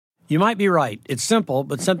You might be right. It's simple,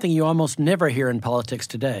 but something you almost never hear in politics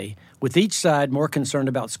today, with each side more concerned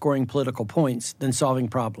about scoring political points than solving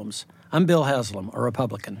problems. I'm Bill Haslam, a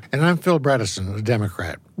Republican. And I'm Phil Bredesen, a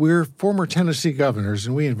Democrat. We're former Tennessee governors,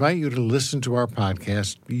 and we invite you to listen to our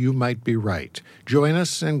podcast, You Might Be Right. Join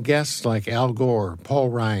us and guests like Al Gore, Paul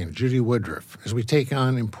Ryan, Judy Woodruff, as we take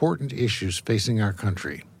on important issues facing our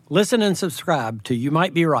country. Listen and subscribe to You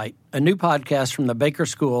Might Be Right, a new podcast from the Baker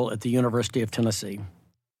School at the University of Tennessee.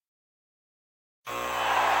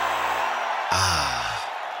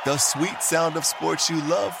 The sweet sound of sports you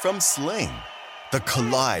love from Sling. The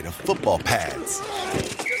collide of football pads.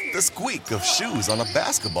 The squeak of shoes on a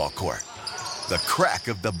basketball court. The crack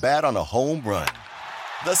of the bat on a home run.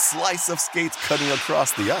 The slice of skates cutting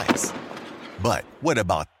across the ice. But what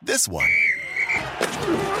about this one?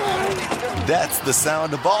 That's the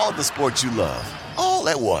sound of all the sports you love, all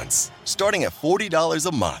at once. Starting at $40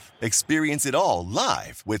 a month. Experience it all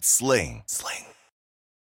live with Sling.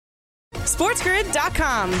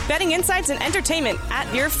 SportsGrid.com. Betting insights and entertainment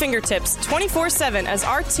at your fingertips 24/7 as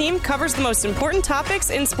our team covers the most important topics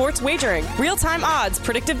in sports wagering. Real-time odds,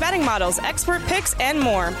 predictive betting models, expert picks, and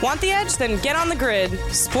more. Want the edge? Then get on the grid.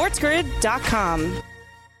 SportsGrid.com.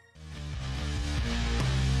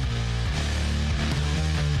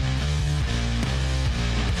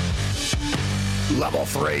 Level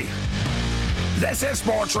 3. This is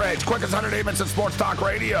Sports Rage, quickest 108 minutes in sports talk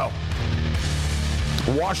radio.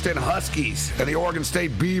 Washington Huskies and the Oregon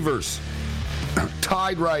State Beavers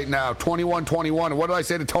tied right now, 21-21. What did I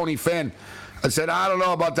say to Tony Finn? I said, I don't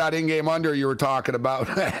know about that in-game under you were talking about.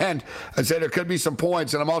 And I said there could be some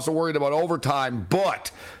points, and I'm also worried about overtime. But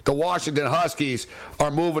the Washington Huskies are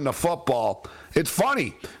moving the football. It's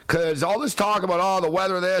funny because all this talk about, the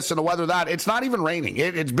weather this and the weather that, it's not even raining.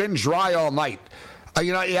 It's been dry all night.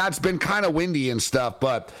 It's been kind of windy and stuff,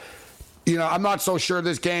 but I'm not so sure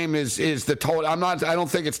this game is the total. I don't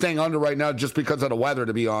think it's staying under right now just because of the weather,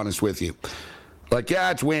 to be honest with you.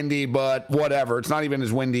 It's windy, but whatever. It's not even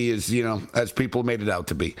as windy as, as people made it out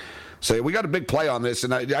to be. So we got a big play on this,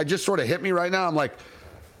 and I just sort of hit me right now. I'm like,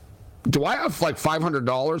 do I have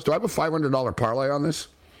 $500? Do I have a $500 parlay on this?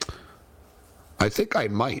 I think I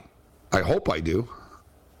might. I hope I do.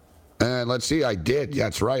 And let's see, I did. Yeah,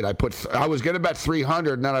 that's right. I was going to bet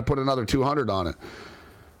 300, and then I put another 200 on it.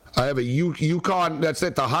 I have a UConn, that's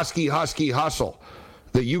it, the Husky Hustle.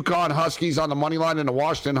 The UConn Huskies on the money line and the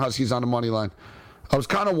Washington Huskies on the money line. I was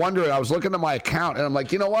kind of wondering, I was looking at my account, and I'm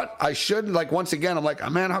like, you know what? I should, once again, I'm like,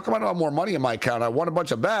 man, how come I don't have more money in my account? I won a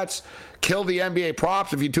bunch of bets, killed the NBA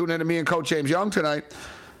props if you tune into me and Coach James Young tonight.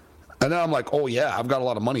 And then I'm like, oh, yeah, I've got a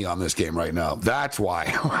lot of money on this game right now. That's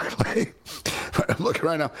why. I'm looking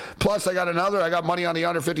right now. Plus, I got money on the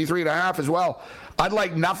under 53.5 as well. I'd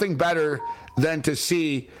like nothing better than to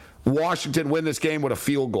see Washington win this game with a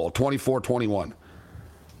field goal, 24-21.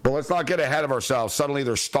 But let's not get ahead of ourselves. Suddenly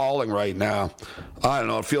they're stalling right now. I don't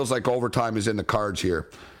know. It feels like overtime is in the cards here.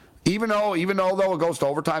 Even though it goes to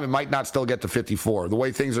overtime, it might not still get to 54. The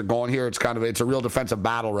way things are going here, it's a real defensive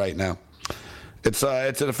battle right now. It's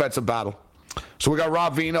a defensive battle. So we got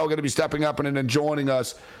Rob Vino going to be stepping up and then joining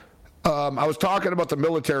us. I was talking about the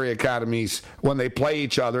military academies when they play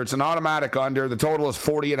each other. It's an automatic under. The total is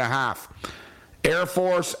 40.5. Air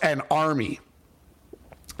Force and Army.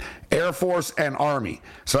 Air Force and Army.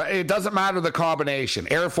 So it doesn't matter the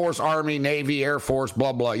combination. Air Force, Army, Navy, Air Force,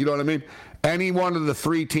 blah, blah. You know what I mean? Any one of the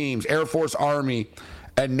three teams, Air Force, Army,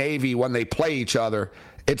 and Navy, when they play each other,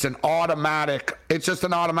 it's just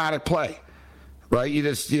an automatic play. Right? You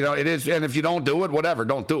just, it is. And if you don't do it, whatever,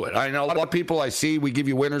 don't do it. I know a lot of people I see, we give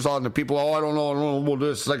you winners on the people, I don't know, we'll do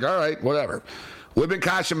this. It's like, all right, whatever. We've been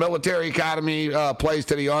cashing military academy plays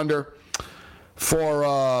to the under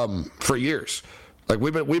for years.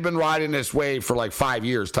 We've been riding this wave for 5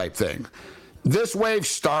 years type thing. This wave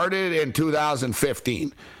started in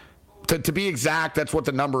 2015. To be exact, that's what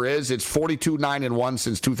the number is. It's 42-9-1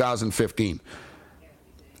 since 2015.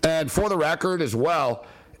 And for the record as well,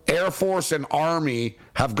 Air Force and Army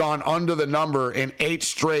have gone under the number in 8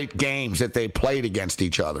 straight games that they played against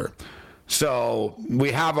each other. So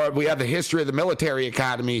we have the history of the military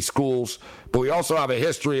academy schools, but we also have a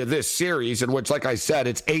history of this series in which, like I said,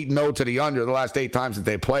 it's 8-0 to the under the last 8 times that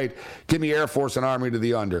they played. Give me Air Force and Army to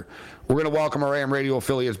the under. We're going to welcome our AM radio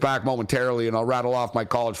affiliates back momentarily, and I'll rattle off my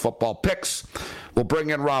college football picks. We'll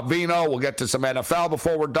bring in Rob Vino. We'll get to some NFL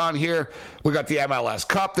before we're done here. We got the MLS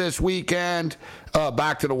Cup this weekend.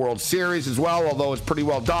 Back to the World Series as well, although it's pretty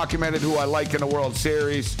well documented who I like in the World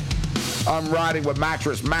Series. I'm riding with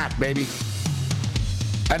Mattress Matt, baby.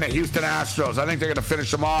 And the Houston Astros. I think they're going to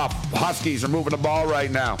finish them off. Huskies are moving the ball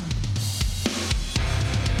right now.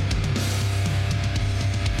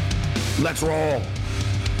 Let's roll.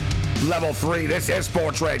 Level 3, this is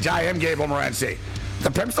Sports Rage. I am Gabriel Morency. The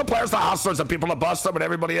pimps, the players, the hustlers, the people that bust them, and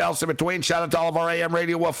everybody else in between. Shout out to all of our AM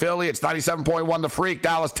radio affiliates. 97.1 The Freak,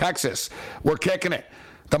 Dallas, Texas. We're kicking it.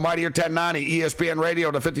 The Mightier 1090, ESPN Radio,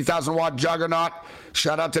 the 50,000-watt juggernaut.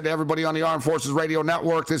 Shout out to everybody on the Armed Forces Radio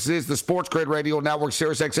Network. This is the Sports Grid Radio Network,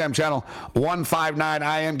 Sirius XM Channel 159.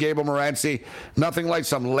 I am Gabriel Morency. Nothing like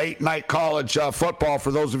some late-night college football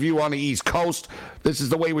for those of you on the East Coast. This is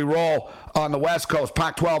the way we roll on the West Coast.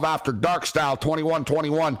 Pac-12 after dark style,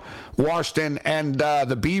 21-21. Washington and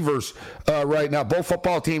the Beavers right now. Both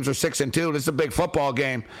football teams are 6-2. This is a big football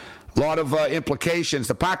game. A lot of implications.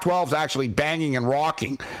 The Pac-12 is actually banging and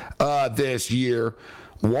rocking this year.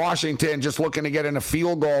 Washington just looking to get in a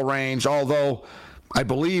field goal range, although I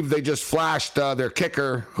believe they just flashed their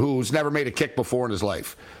kicker who's never made a kick before in his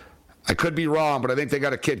life. I could be wrong, but I think they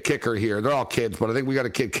got a kid kicker here. They're all kids, but I think we got a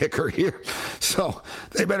kid kicker here. So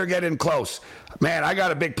they better get in close. Man, I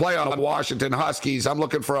got a big play on the Washington Huskies. I'm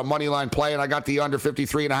looking for a money line play, and I got the under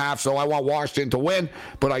 53.5, so I want Washington to win,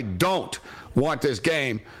 but I don't want this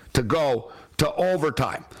game to go to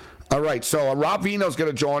overtime. All right, so Rob Vino's going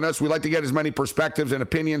to join us. We like to get as many perspectives and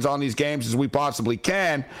opinions on these games as we possibly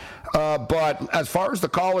can. But as far as the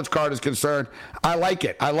college card is concerned, I like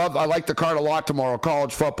it. I like the card a lot tomorrow,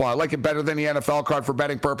 college football. I like it better than the NFL card for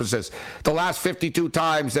betting purposes. The last 52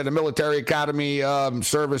 times that a military academy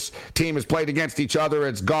service team has played against each other,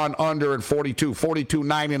 it's gone under in 42,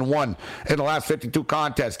 9-1 in the last 52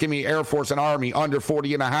 contests. Give me Air Force and Army under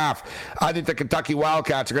 40.5. I think the Kentucky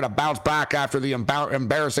Wildcats are going to bounce back after the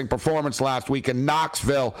embarrassing performance last week in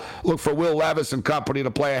Knoxville. Look for Will Levis and company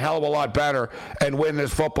to play a hell of a lot better and win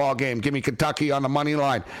this football game. Give me Kentucky on the money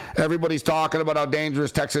line. Everybody's talking about how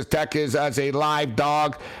dangerous Texas Tech is as a live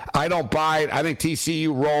dog. I don't buy it. I think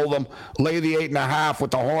TCU roll them. Lay the 8.5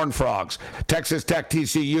 with the Horned Frogs. Texas Tech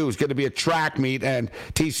TCU is going to be a track meet, and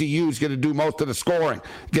TCU is going to do most of the scoring.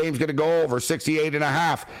 Game's going to go over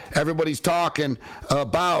 68.5. Everybody's talking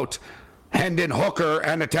about Hendon Hooker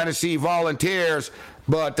and the Tennessee Volunteers.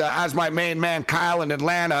 But as my main man Kyle in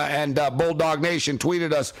Atlanta and Bulldog Nation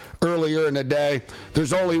tweeted us earlier in the day,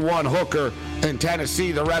 there's only one Hooker in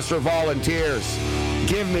Tennessee. The rest are Volunteers.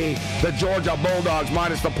 Give me the Georgia Bulldogs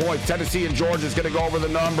minus the points. Tennessee and Georgia's going to go over the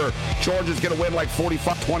number. Georgia's going to win like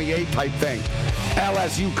 45-28 type thing.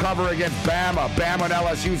 LSU cover against Bama. Bama and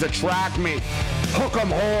LSU's a track meet. Hook 'em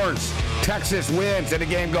horns. Texas wins and the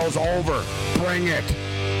game goes over. Bring it.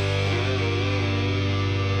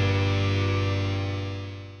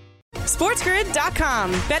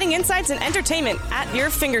 SportsGrid.com. Betting insights and entertainment at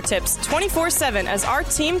your fingertips 24/7 as our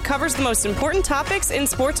team covers the most important topics in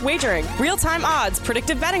sports wagering. Real-time odds,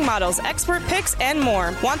 predictive betting models, expert picks, and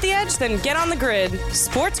more. Want the edge? Then get on the grid.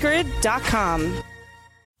 SportsGrid.com.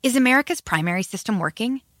 Is America's primary system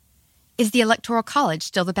working? Is the Electoral College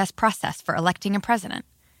still the best process for electing a president?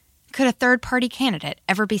 Could a third-party candidate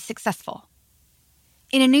ever be successful?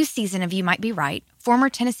 In a new season of You Might Be Right, former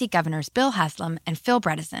Tennessee governors Bill Haslam and Phil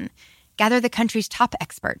Bredesen gather the country's top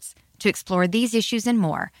experts to explore these issues and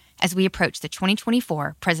more as we approach the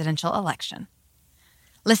 2024 presidential election.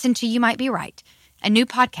 Listen to You Might Be Right, a new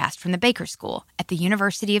podcast from the Baker School at the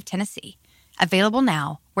University of Tennessee, available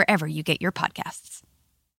now wherever you get your podcasts.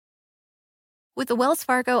 With the Wells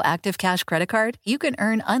Fargo Active Cash Credit Card, you can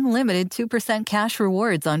earn unlimited 2% cash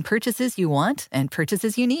rewards on purchases you want and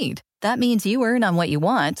purchases you need. That means you earn on what you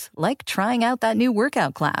want, like trying out that new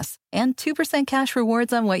workout class, and 2% cash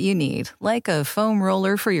rewards on what you need, like a foam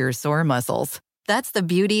roller for your sore muscles. That's the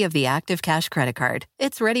beauty of the Active Cash Credit Card.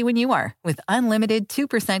 It's ready when you are, with unlimited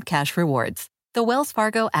 2% cash rewards. The Wells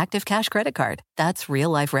Fargo Active Cash Credit Card. That's real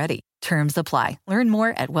life ready. Terms apply. Learn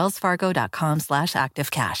more at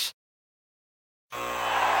wellsfargo.com/activecash.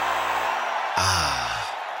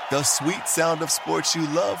 The sweet sound of sports you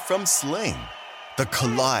love from Sling. The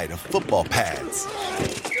collide of football pads.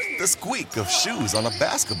 The squeak of shoes on a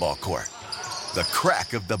basketball court. The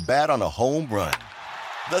crack of the bat on a home run.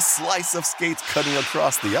 The slice of skates cutting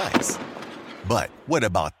across the ice. But what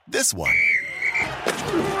about this one?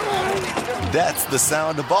 That's the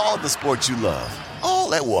sound of all the sports you love,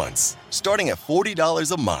 all at once. Starting at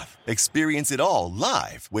 $40 a month. Experience it all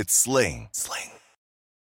live with Sling.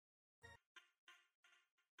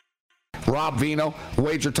 Rob Vino,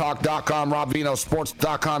 WagerTalk.com,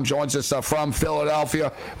 RobVinoSports.com joins us from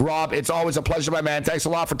Philadelphia. Rob, it's always a pleasure, my man. Thanks a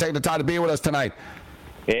lot for taking the time to be with us tonight.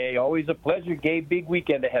 Hey, always a pleasure, Gabe. Big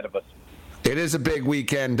weekend ahead of us. It is a big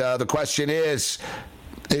weekend. The question is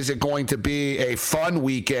it going to be a fun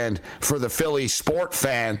weekend for the Philly sport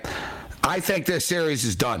fan? I think this series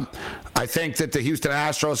is done. I think that the Houston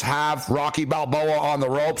Astros have Rocky Balboa on the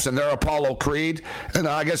ropes, and they're Apollo Creed, and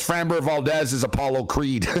I guess Framber Valdez is Apollo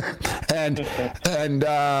Creed, and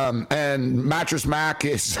Mattress Mac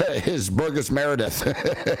is Burgess Meredith.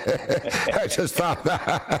 I just thought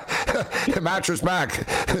that Mattress Mac,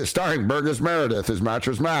 starring Burgess Meredith, is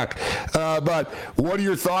Mattress Mac. But what are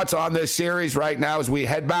your thoughts on this series right now as we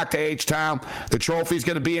head back to H-Town? The trophy's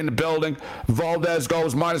going to be in the building. Valdez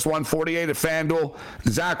goes minus 148 at FanDuel.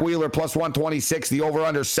 Zach Wheeler plus 126. The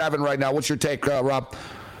over-under 7 right now. What's your take, Rob?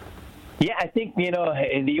 Yeah, I think,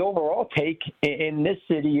 the overall take in this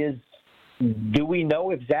city is, do we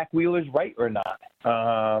know if Zach Wheeler's right or not?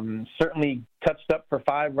 Certainly touched up for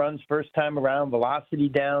 5 runs first time around, velocity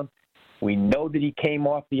down. We know that he came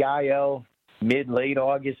off the IL mid-late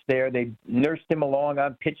August there. They nursed him along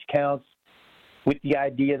on pitch counts with the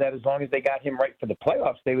idea that as long as they got him right for the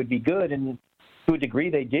playoffs, they would be good. And to a degree,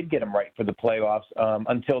 they did get him right for the playoffs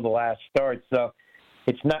until the last start. So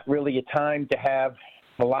it's not really a time to have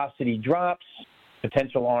velocity drops,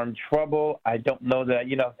 potential arm trouble. I don't know that,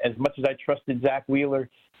 as much as I trusted Zach Wheeler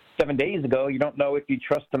 7 days ago, you don't know if you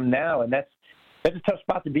trust him now. And that's a tough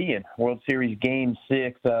spot to be in. World Series Game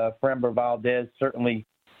 6, Framber Valdez certainly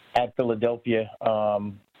at Philadelphia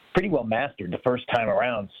pretty well mastered the first time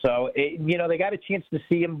around. So, they got a chance to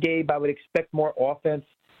see him, Gabe. I would expect more offense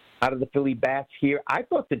out of the Philly bats here. I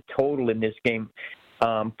thought the total in this game,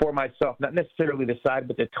 for myself, not necessarily the side,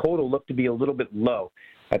 but the total looked to be a little bit low.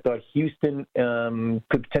 I thought Houston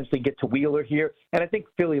could potentially get to Wheeler here. And I think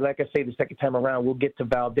Philly, like I say, the second time around, will get to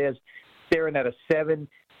Valdez. Staring at a 7,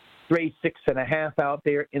 straight 6.5 out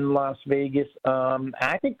there in Las Vegas.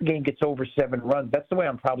 I think the game gets over 7 runs. That's the way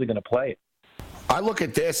I'm probably going to play it. I look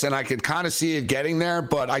at this and I can kind of see it getting there,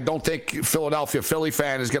 but I don't think Philadelphia Philly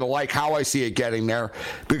fan is going to like how I see it getting there,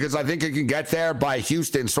 because I think it can get there by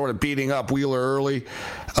Houston sort of beating up Wheeler early.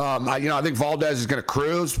 I think Valdez is going to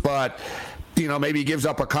cruise, but maybe he gives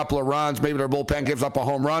up a couple of runs. Maybe their bullpen gives up a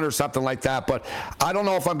home run or something like that. But I don't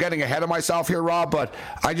know if I'm getting ahead of myself here, Rob, but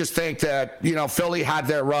I just think that, Philly had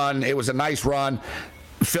their run. It was a nice run.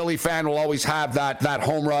 Philly fan will always have that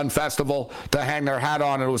home run festival to hang their hat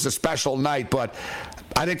on. It was a special night, but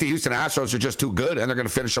I think the Houston Astros are just too good, and they're going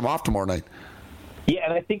to finish them off tomorrow night. Yeah,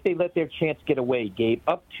 and I think they let their chance get away, Gabe.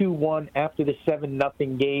 Up 2-1 after the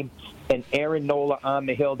 7-0 game, and Aaron Nola on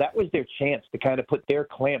the hill. That was their chance to kind of put their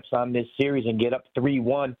clamps on this series and get up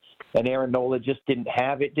 3-1, and Aaron Nola just didn't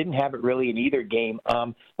have it. Didn't have it really in either game.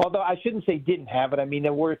 Although I shouldn't say didn't have it. I mean,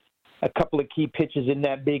 there were a couple of key pitches in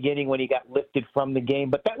that big inning when he got lifted from the game,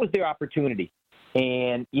 but that was their opportunity.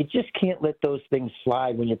 And you just can't let those things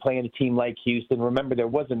slide when you're playing a team like Houston. Remember, there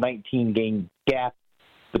was a 19-game gap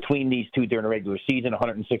between these two during the regular season,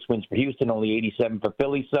 106 wins for Houston, only 87 for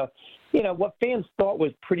Philly. So, what fans thought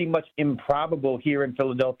was pretty much improbable here in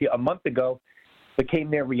Philadelphia a month ago became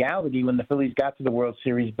their reality when the Phillies got to the World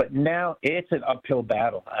Series. But now it's an uphill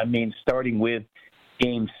battle. I mean, starting with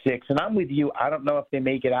Game 6. And I'm with you. I don't know if they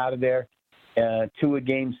make it out of there to a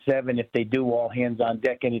Game 7. If they do, all hands on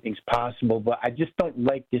deck, anything's possible. But I just don't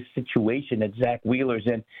like this situation that Zach Wheeler's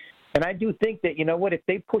in. And I do think that, if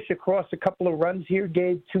they push across a couple of runs here,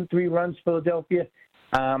 Gabe, 2-3 runs, Philadelphia,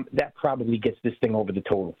 that probably gets this thing over the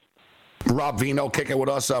total. Rob Vino kicking with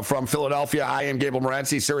us from Philadelphia. I am Gable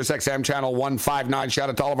Morency, SiriusXM channel 159. Shout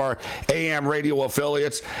out to all of our AM radio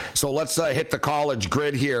affiliates. So let's hit the college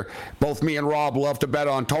grid here. Both me and Rob love to bet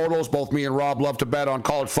on totals. Both me and Rob love to bet on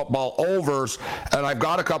college football overs. And I've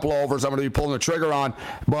got a couple of overs I'm going to be pulling the trigger on.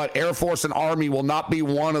 But Air Force and Army will not be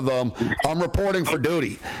one of them. I'm reporting for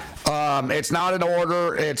duty. It's not an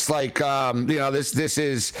order. It's like this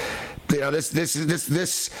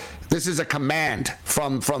is a command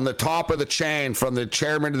from the top of the chain, from the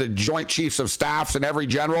chairman to the Joint Chiefs of Staffs and every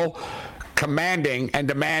general, commanding and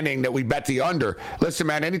demanding that we bet the under. Listen,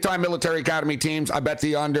 man, anytime military academy teams, I bet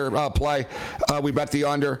the under play. We bet the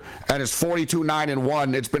under, and it's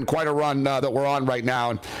 42-9-1. It's been quite a run that we're on right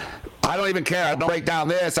now. And I don't even care. I don't break down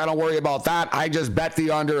this. I don't worry about that. I just bet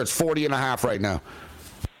the under. It's 40.5 right now.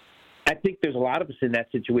 I think there's a lot of us in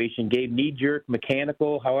that situation, Gabe. Knee-jerk,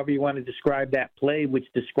 mechanical, however you want to describe that play, which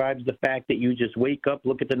describes the fact that you just wake up,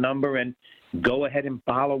 look at the number, and go ahead and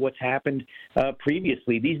follow what's happened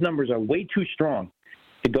previously. These numbers are way too strong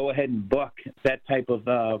to go ahead and buck that type of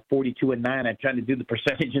 42-9. I'm trying to do the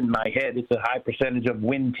percentage in my head. It's a high percentage of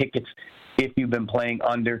win tickets if you've been playing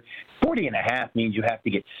under. 40.5 means you have to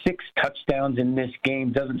get 6 touchdowns in this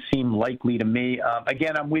game. Doesn't seem likely to me.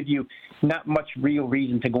 Again, I'm with you. Not much real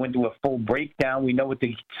reason to go into a full breakdown. We know what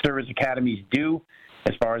the service academies do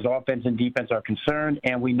as far as offense and defense are concerned,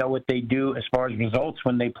 and we know what they do as far as results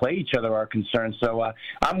when they play each other are concerned. So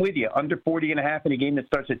I'm with you. Under 40.5 in a game that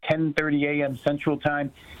starts at 10:30 a.m. Central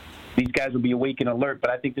Time. These guys will be awake and alert, but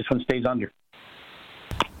I think this one stays under.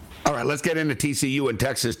 All right, let's get into TCU and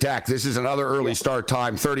Texas Tech. This is another early start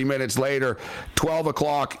time, 30 minutes later, 12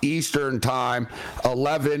 o'clock Eastern time,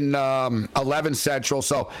 11 Central.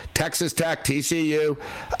 So Texas Tech, TCU.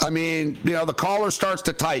 I mean, the collar starts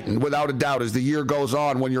to tighten without a doubt as the year goes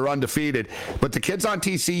on when you're undefeated. But the kids on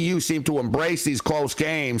TCU seem to embrace these close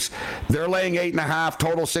games. They're laying 8.5,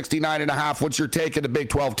 total 69.5. What's your take of the Big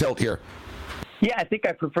 12 tilt here? Yeah, I think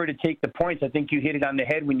I prefer to take the points. I think you hit it on the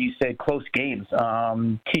head when you said close games.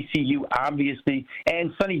 TCU, obviously,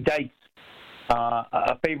 and Sonny Dykes,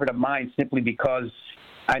 a favorite of mine simply because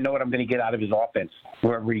I know what I'm going to get out of his offense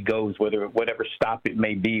wherever he goes, whatever stop it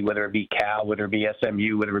may be, whether it be Cal, whether it be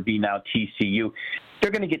SMU, whether it be now TCU. They're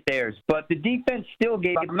going to get theirs. But the defense still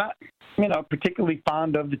gave. I'm not, particularly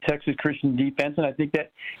fond of the Texas Christian defense, and I think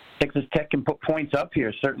that Texas Tech can put points up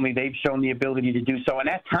here. Certainly, they've shown the ability to do so, and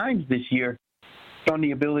at times this year, shown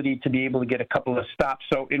the ability to be able to get a couple of stops.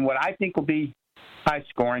 So in what I think will be high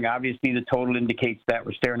scoring, obviously the total indicates that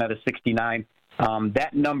we're staring at a 69.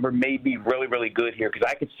 That number may be really, really good here because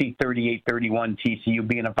I could see 38-31 TCU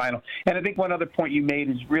being a final. And I think one other point you made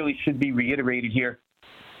should be reiterated here,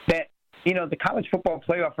 that the college football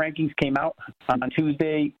playoff rankings came out on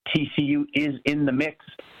Tuesday. TCU is in the mix.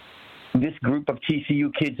 This group of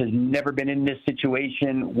TCU kids has never been in this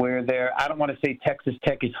situation where I don't want to say Texas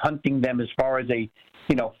Tech is hunting them as far as a,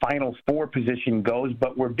 Final Four position goes,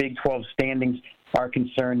 but where Big 12 standings are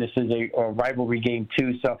concerned, this is a rivalry game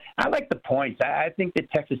too. So I like the points. I think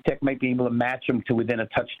that Texas Tech might be able to match them to within a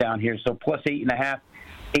touchdown here. So plus 8.5,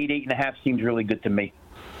 8.5 seems really good to me.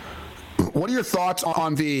 What are your thoughts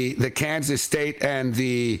on the Kansas State and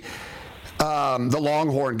the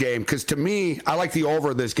Longhorn game? Because to me, I like the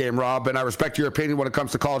over of this game, Rob, and I respect your opinion when it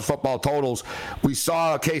comes to college football totals. We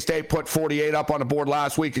saw K-State put 48 up on the board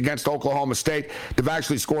last week against Oklahoma State. They've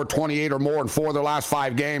actually scored 28 or more in 4 of their last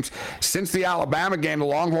 5 games. Since the Alabama game, the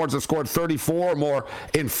Longhorns have scored 34 or more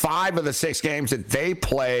in 5 of the 6 games that they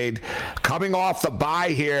played. Coming off the bye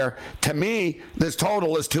here, to me, this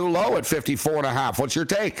total is too low at 54.5. What's your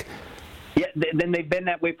take? Yeah, then they've been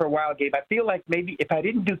that way for a while, Gabe. I feel like maybe if I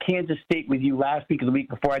didn't do Kansas State with you last week or the week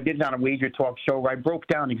before, I did it on a Wager Talk show where I broke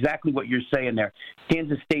down exactly what you're saying there.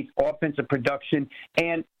 Kansas State's offensive production.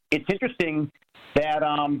 And it's interesting that,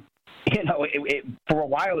 for a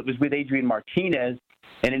while it was with Adrian Martinez,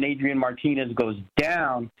 and then Adrian Martinez goes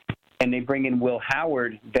down, and they bring in Will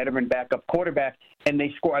Howard, veteran backup quarterback, and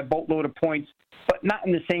they score a boatload of points, but not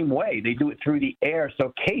in the same way. They do it through the air.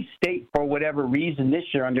 So K-State, for whatever reason this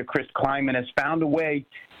year under Chris Klieman, has found a way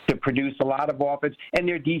to produce a lot of offense, and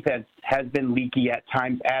their defense has been leaky at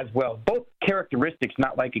times as well. Both characteristics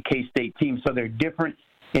not like a K-State team, so they're different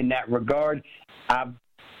in that regard. I've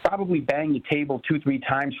probably banged the table 2-3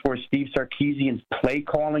 times for Steve Sarkisian's play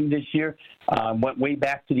calling this year. Went way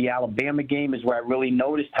back to the Alabama game is where I really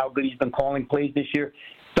noticed how good he's been calling plays this year.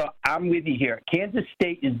 So I'm with you here. Kansas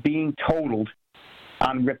State is being totaled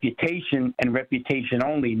on reputation and reputation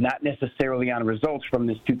only, not necessarily on results from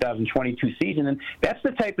this 2022 season. And that's the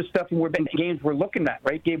type of stuff in games we're looking at,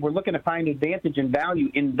 right, Gabe? We're looking to find advantage and value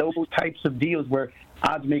in those types of deals where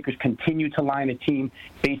odds makers continue to line a team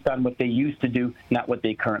based on what they used to do, not what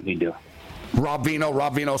they currently do. Rob Vino,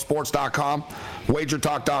 RobVinoSports.com,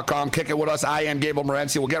 WagerTalk.com. Kick it with us. I am Gable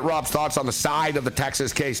Morency. We'll get Rob's thoughts on the side of the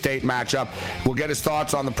Texas K-State matchup. We'll get his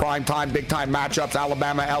thoughts on the primetime, big-time matchups,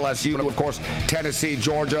 Alabama, LSU, and, of course, Tennessee,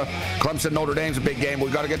 Georgia. Clemson, Notre Dame's a big game.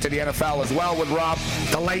 We've got to get to the NFL as well with Rob.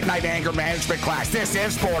 The late-night anger management class. This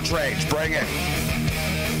is Sports Rage. Bring it.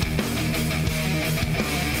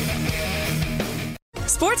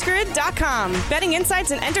 SportsGrid.com. Betting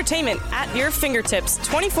insights and entertainment at your fingertips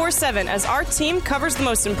 24/7 as our team covers the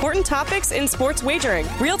most important topics in sports wagering.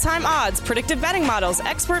 Real-time odds, predictive betting models,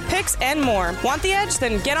 expert picks, and more. Want the edge?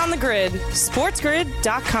 Then get on the grid.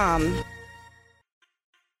 SportsGrid.com.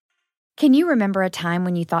 Can you remember a time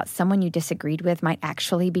when you thought someone you disagreed with might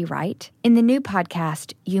actually be right? In the new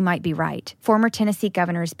podcast, You Might Be Right, former Tennessee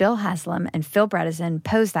Governors Bill Haslam and Phil Bredesen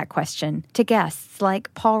pose that question to guests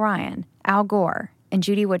like Paul Ryan, Al Gore, and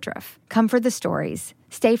Judy Woodruff. Come for the stories,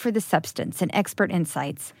 stay for the substance and expert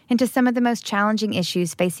insights into some of the most challenging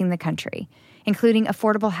issues facing the country, including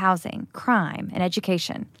affordable housing, crime, and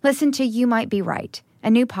education. Listen to You Might Be Right, a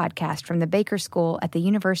new podcast from the Baker School at the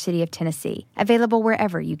University of Tennessee, available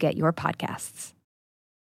wherever you get your podcasts.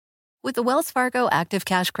 With the Wells Fargo Active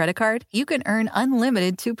Cash Credit Card, you can earn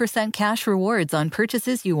unlimited 2% cash rewards on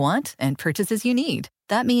purchases you want and purchases you need.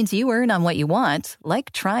 That means you earn on what you want,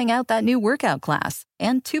 like trying out that new workout class,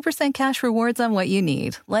 and 2% cash rewards on what you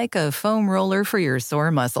need, like a foam roller for your sore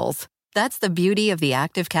muscles. That's the beauty of the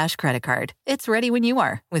Active Cash Credit Card. It's ready when you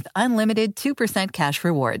are, with unlimited 2% cash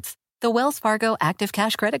rewards. The Wells Fargo Active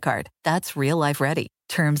Cash Credit Card. That's real life ready.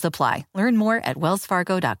 Terms apply. Learn more at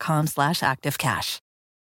wellsfargo.com/activecash.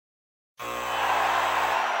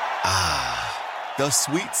 The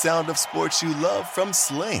sweet sound of sports you love from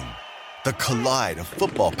Sling. The collide of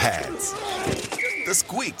football pads. The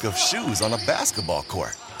squeak of shoes on a basketball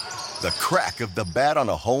court. The crack of the bat on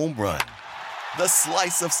a home run. The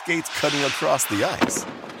slice of skates cutting across the ice.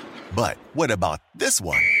 But what about this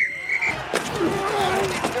one?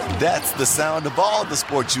 That's the sound of all the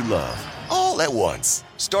sports you love, all at once.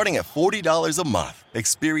 Starting at $40 a month.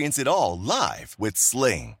 Experience it all live with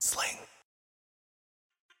Sling.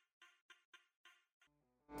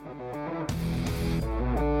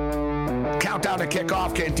 Countdown to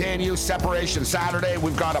kickoff continues. Separation Saturday.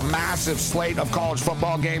 We've got a massive slate of college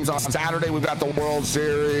football games on Saturday. We've got the World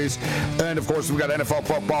Series. And, of course, we've got NFL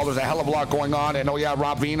football. There's a hell of a lot going on. And,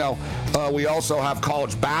 Rob Vino, we also have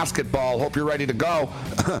college basketball. Hope you're ready to go.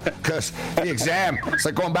 Because the exam, it's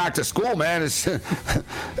like going back to school, man. And it's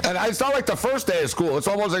not like the first day of school. It's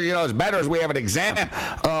almost like, it's better as we have an exam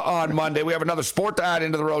on Monday. We have another sport to add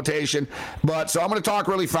into the rotation. So I'm going to talk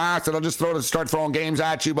really fast, and I'll just start throwing games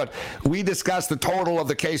at you. But we discussed the total of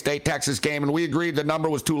the K-State-Texas game, and we agreed the number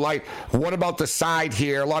was too light. What about the side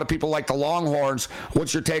here? A lot of people like the Longhorns.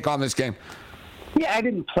 What's your take on this game? Yeah, I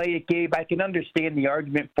didn't play it, Gabe. I can understand the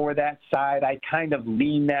argument for that side. I kind of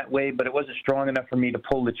lean that way, but it wasn't strong enough for me to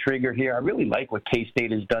pull the trigger here. I really like what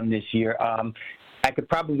K-State has done this year. I could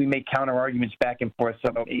probably make counter arguments back and forth.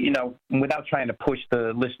 So, without trying to push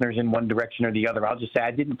the listeners in one direction or the other, I'll just say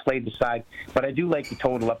I didn't play the side, but I do like the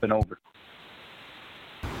total up and over.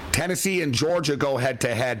 Tennessee and Georgia go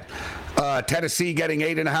head-to-head. Tennessee getting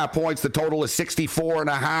 8.5 points. The total is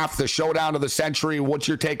 64.5. The showdown of the century. What's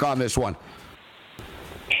your take on this one?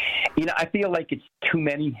 I feel like it's too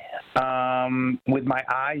many with my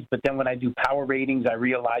eyes, but then when I do power ratings, I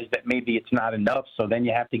realize that maybe it's not enough. So then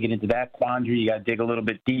you have to get into that quandary. You got to dig a little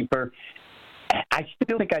bit deeper. I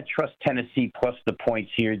still think I trust Tennessee plus the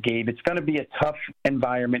points here, Gabe. It's going to be a tough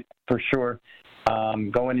environment for sure.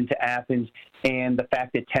 Going into Athens, and the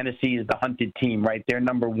fact that Tennessee is the hunted team, right? They're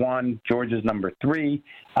number 1, Georgia's number 3.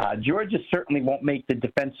 Georgia certainly won't make the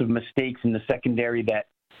defensive mistakes in the secondary that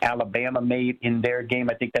Alabama made in their game.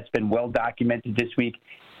 I think that's been well documented this week.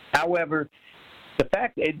 However, the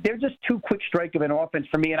fact they're just too quick strike of an offense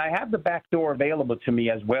for me, and I have the back door available to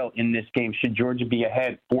me as well in this game. Should Georgia be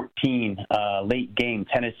ahead 14 late game,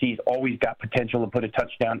 Tennessee's always got potential to put a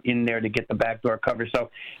touchdown in there to get the backdoor cover.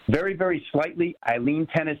 So very, very slightly, I lean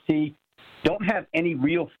Tennessee. Don't have any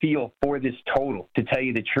real feel for this total, to tell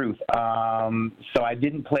you the truth. So I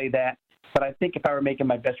didn't play that. But I think if I were making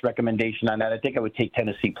my best recommendation on that, I think I would take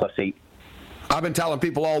Tennessee plus 8. I've been telling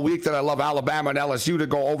people all week that I love Alabama and LSU to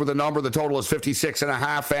go over the number. The total is 56.5.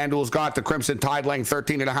 FanDuel's got the Crimson Tide laying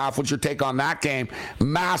 13.5. What's your take on that game?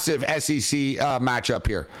 Massive SEC matchup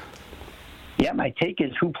here. Yeah, my take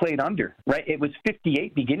is who played under, right? It was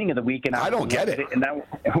 58 beginning of the week, and I don't get it. And now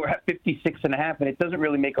we're at 56.5, and it doesn't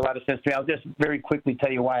really make a lot of sense to me. I'll just very quickly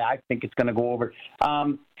tell you why I think it's going to go over.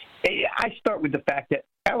 I start with the fact that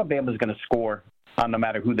Alabama's going to score no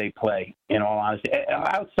matter who they play, in all honesty.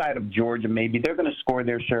 Outside of Georgia, maybe, they're going to score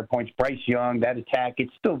their share of points. Bryce Young, that attack,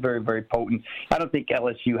 it's still very, very potent. I don't think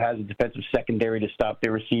LSU has a defensive secondary to stop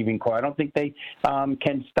their receiving core. I don't think they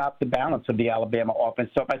can stop the balance of the Alabama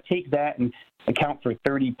offense. So if I take that and account for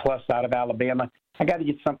 30-plus out of Alabama, I got to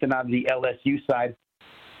get something out of the LSU side.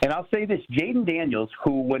 And I'll say this, Jaden Daniels,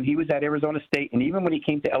 who when he was at Arizona State, and even when he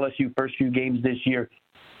came to LSU first few games this year,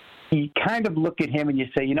 you kind of look at him and you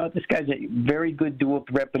say, this guy's a very good dual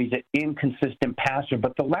threat, but he's an inconsistent passer.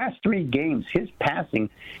 But the last 3 games, his passing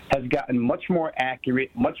has gotten much more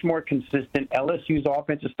accurate, much more consistent. LSU's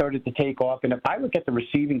offense has started to take off. And if I look at the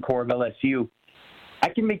receiving core of LSU, I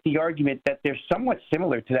can make the argument that they're somewhat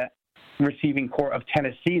similar to that receiving core of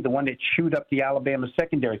Tennessee, the one that chewed up the Alabama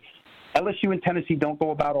secondary. LSU and Tennessee don't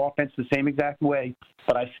go about offense the same exact way,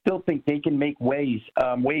 but I still think they can make waves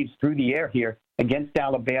through the air here against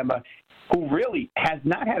Alabama, who really has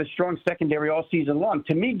not had a strong secondary all season long.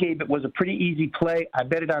 To me, Gabe, it was a pretty easy play. I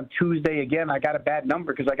bet it on Tuesday. Again, I got a bad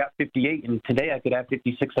number because I got 58, and today I could have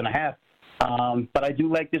 56.5. But I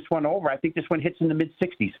do like this one over. I think this one hits in the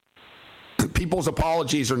mid-60s. people's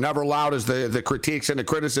apologies are never loud as the critiques and the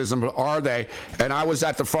criticism, are they? And I was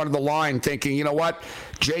at the front of the line thinking, you know what?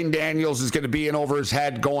 Jayden Daniels is going to be in over his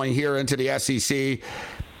head going here into the SEC.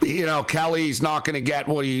 You know, Kelly's not going to get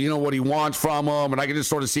what he wants from him, and I can just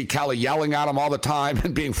sort of see Kelly yelling at him all the time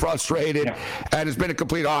and being frustrated. Yeah. And it's been a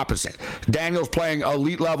complete opposite. Daniel's playing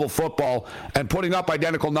elite level football and putting up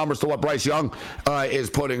identical numbers to what Bryce Young is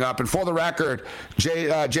putting up. And for the record,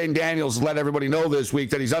 Jayden Daniels let everybody know this week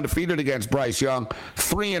that he's undefeated against Bryce Young,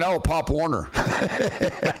 3-0 Pop Warner.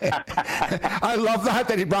 I love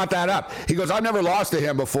that he brought that up. He goes, I've never lost to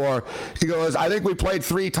him before. He goes, I think we played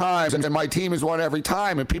 3 times, and my team has won every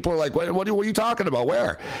time. And people are like, what are you talking about?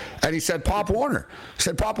 Where? And he said, Pop Warner. He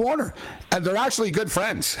said, Pop Warner. And they're actually good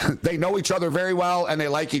friends. They know each other very well, and they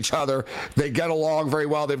like each other. They get along very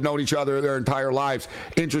well. They've known each other their entire lives.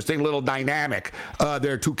 Interesting little dynamic.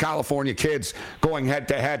 They're 2 California kids going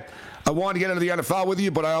head-to-head. I wanted to get into the NFL with you,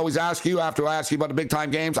 but I always ask you after I ask you about the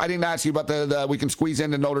big-time games. I didn't ask you about the we can squeeze in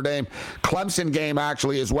the Notre Dame Clemson game,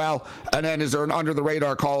 actually, as well. And then is there an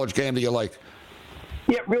under-the-radar college game that you like?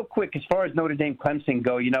 Yeah, real quick, as far as Notre Dame Clemson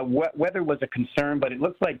go, you know, weather was a concern, but it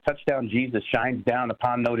looks like Touchdown Jesus shines down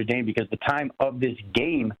upon Notre Dame because the time of this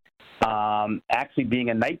game, actually being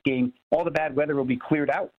a night game, all the bad weather will be cleared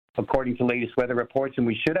out, according to latest weather reports, and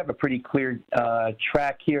we should have a pretty clear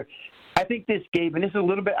track here. I think this game, and this is a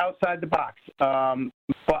little bit outside the box,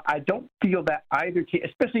 but I don't feel that either team,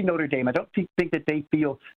 especially Notre Dame, I don't think that they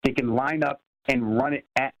feel they can line up and run it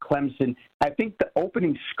at Clemson. I think the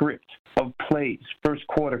opening script of plays, first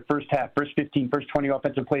quarter, first half, first 15, first 20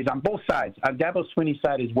 offensive plays on both sides, on Dabo Swinney's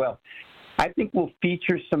side as well, I think will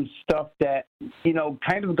feature some stuff that, you know,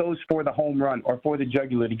 kind of goes for the home run or for the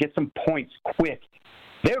jugular to get some points quick.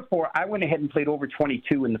 Therefore, I went ahead and played over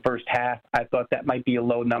 22 in the first half. I thought that might be a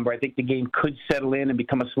low number. I think the game could settle in and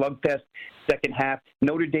become a slugfest second half.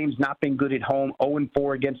 Notre Dame's not been good at home,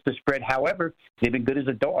 0-4 against the spread. However, they've been good as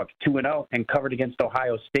a dog, 2-0, and covered against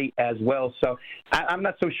Ohio State as well. So I'm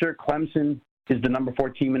not so sure Clemson is the number 4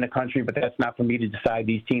 team in the country, but that's not for me to decide.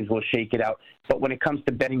 These teams will shake it out. But when it comes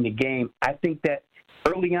to betting the game, I think that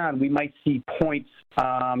early on we might see points.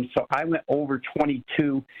 So I went over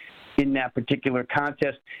 22 in that particular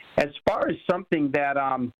contest. As far as something that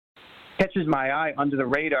catches my eye under the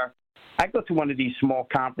radar, I go to one of these small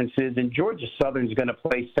conferences, and Georgia Southern's going to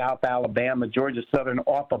play South Alabama. Georgia Southern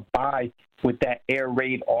off a bye with that air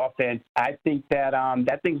raid offense. I think that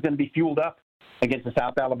that thing's going to be fueled up against the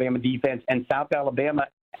South Alabama defense, and South Alabama,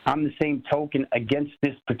 on the same token, against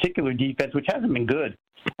this particular defense, which hasn't been good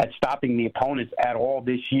at stopping the opponents at all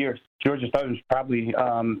this year. Georgia Southern's probably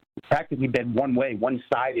practically been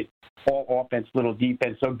one-sided, all offense, little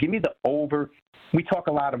defense. So give me the over. We talk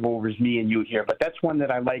a lot of overs, me and you here, but that's one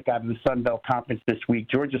that I like out of the Sun Belt Conference this week.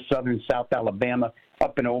 Georgia Southern, South Alabama,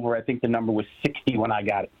 up and over. I think the number was 60 when I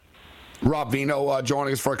got it. Rob Vino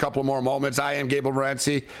joining us for a couple of more moments. I am Gabriel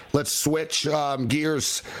Morency. Let's switch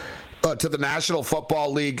gears to the National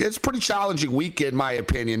Football League. It's a pretty challenging week, in my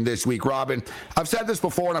opinion, this week, Robin. I've said this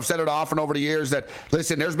before, and I've said it often over the years, that,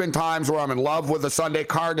 listen, there's been times where I'm in love with the Sunday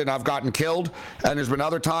card and I've gotten killed, and there's been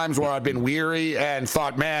other times where I've been weary and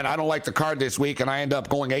thought, man, I don't like the card this week, and I end up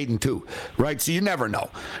going 8-2, right? So you never know,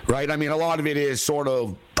 right? I mean, a lot of it is sort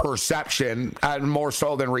of perception and more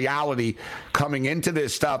so than reality coming into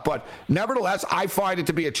this stuff. But nevertheless, I find it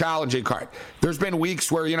to be a challenging card. There's been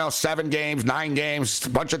weeks where, 7 games, 9 games, a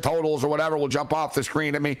bunch of totals or whatever will jump off the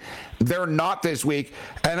screen at me. They're not this week.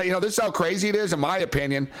 And, this is how crazy it is, in my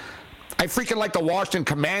opinion. I freaking like the Washington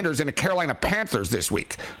Commanders and the Carolina Panthers this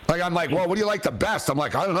week. I'm like, well, what do you like the best? I'm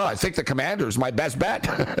like, I don't know. I think the Commanders my best bet.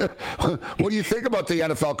 What do you think about the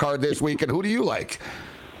NFL card this week, and who do you like?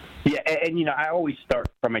 Yeah, and I always start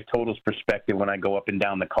from a totals perspective when I go up and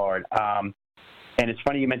down the card. And it's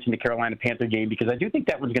funny you mentioned the Carolina Panther game because I do think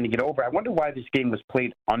that one's going to get over. I wonder why this game was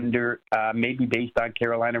played under, maybe based on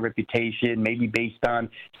Carolina reputation, maybe based on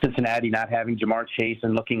Cincinnati not having Jamar Chase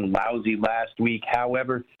and looking lousy last week.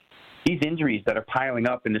 However, these injuries that are piling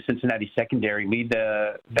up in the Cincinnati secondary lead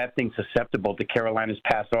that thing susceptible to Carolina's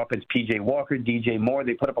pass offense. P.J. Walker, DJ Moore,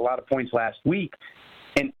 they put up a lot of points last week.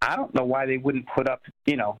 And I don't know why they wouldn't put up,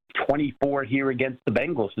 24 here against the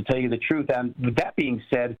Bengals, to tell you the truth. And with that being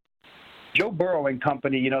said, Joe Burrow and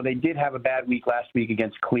company, they did have a bad week last week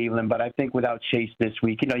against Cleveland, but I think without Chase this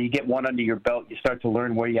week, you get one under your belt, you start to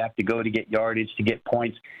learn where you have to go to get yardage, to get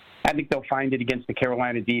points. I think they'll find it against the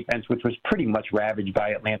Carolina defense, which was pretty much ravaged by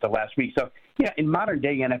Atlanta last week. So, in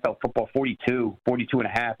modern-day NFL football,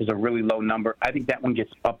 42.5 is a really low number. I think that one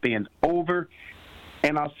gets up and over.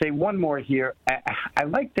 And I'll say one more here. I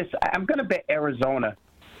like this. I'm going to bet Arizona,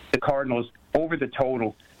 the Cardinals, over the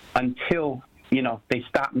total until they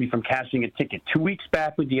stopped me from cashing a ticket 2 weeks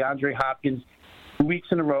back with DeAndre Hopkins. 2 weeks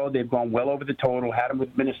in a row, they've gone well over the total. Had them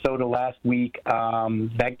with Minnesota last week.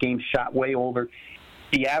 That game shot way over.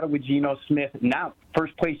 Seattle with Geno Smith. Now,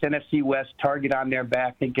 first place NFC West, target on their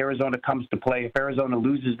back. I think Arizona comes to play. If Arizona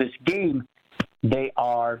loses this game, they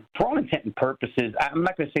are, for all intent and purposes, I'm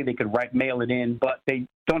not going to say they could mail it in, but they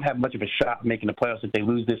don't have much of a shot of making the playoffs if they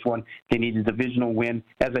lose this one. They need a divisional win.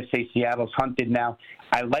 As I say, Seattle's hunted now.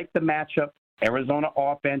 I like the matchup. Arizona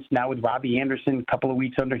offense, now with Robbie Anderson, a couple of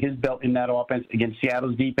weeks under his belt in that offense against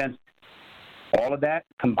Seattle's defense. All of that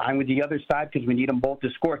combined with the other side, because we need them both to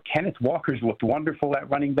score. Kenneth Walker's looked wonderful at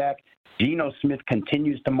running back. Geno Smith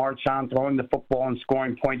continues to march on, throwing the football and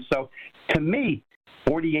scoring points. So, to me,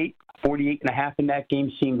 48.5 in that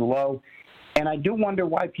game seemed low. And I do wonder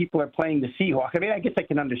why people are playing the Seahawks. I mean, I guess I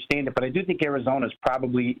can understand it, but I do think Arizona's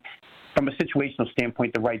probably, from a situational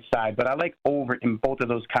standpoint, the right side. But I like over in both of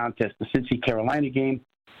those contests, the Cincy-Carolina game,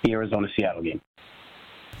 the Arizona-Seattle game.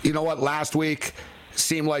 You know what? Last week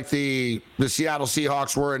seemed like the Seattle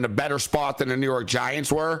Seahawks were in a better spot than the New York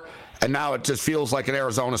Giants were. And now it just feels like an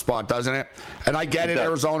Arizona spot, doesn't it? And I get it.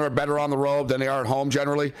 Arizona are better on the road than they are at home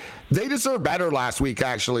generally. They deserve better last week,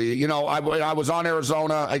 actually. I was on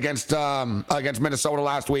Arizona against Minnesota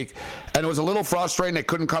last week, and it was a little frustrating. They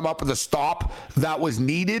couldn't come up with a stop that was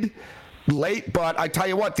needed late. But I tell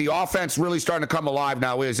you what, the offense really starting to come alive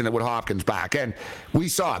now, isn't it, with Hopkins back? And we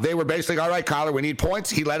saw they were basically, all right, Kyler, we need points.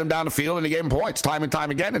 He led them down the field, and he gave them points time and time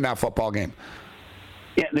again in that football game.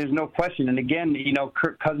 Yeah, there's no question. And again,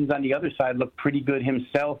 Kirk Cousins on the other side looked pretty good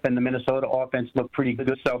himself, and the Minnesota offense looked pretty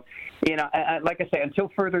good. So, like I say,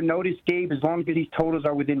 until further notice, Gabe, as long as these totals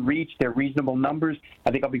are within reach, they're reasonable numbers.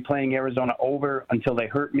 I think I'll be playing Arizona over until they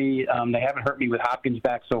hurt me. They haven't hurt me with Hopkins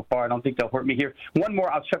back so far. I don't think they'll hurt me here. One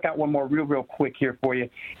more, I'll check out one more real quick here for you.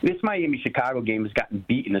 This Miami-Chicago game has gotten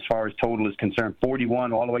beaten as far as total is concerned,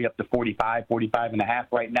 41 all the way up to 45.5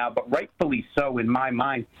 right now, but rightfully so in my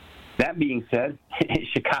mind. That being said,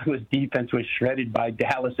 Chicago's defense was shredded by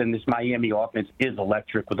Dallas, and this Miami offense is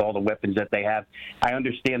electric with all the weapons that they have. I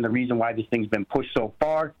understand the reason why this thing's been pushed so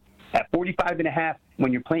far. At 45.5,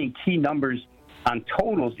 when you're playing key numbers on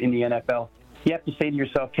totals in the NFL, you have to say to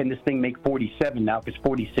yourself, can this thing make 47 now? Because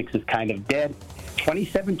 46 is kind of dead.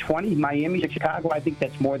 27-20, Miami to Chicago, I think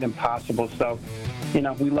that's more than possible. So, we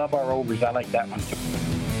love our overs. I like that one too.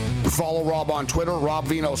 Follow Rob on Twitter, Rob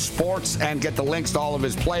Vino Sports, and get the links to all of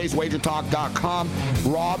his plays, wagertalk.com.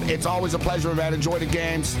 Rob, it's always a pleasure, man. Enjoy the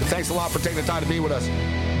games. Thanks a lot for taking the time to be with us.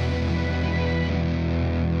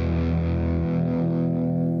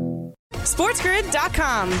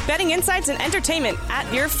 SportsGrid.com. Betting insights and entertainment at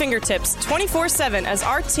your fingertips 24/7 as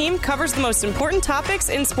our team covers the most important topics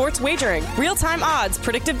in sports wagering. Real-time odds,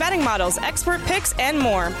 predictive betting models, expert picks, and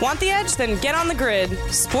more. Want the edge? Then get on the grid.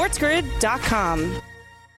 SportsGrid.com.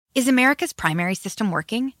 Is America's primary system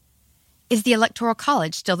working? Is the Electoral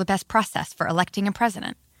College still the best process for electing a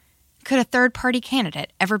president? Could a third-party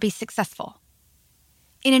candidate ever be successful?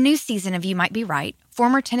 In a new season of You Might Be Right,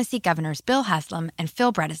 former Tennessee governors Bill Haslam and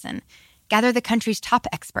Phil Bredesen gather the country's top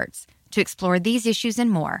experts to explore these issues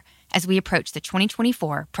and more as we approach the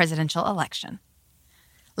 2024 presidential election.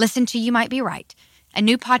 Listen to You Might Be Right, a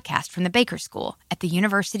new podcast from the Baker School at the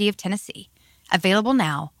University of Tennessee, available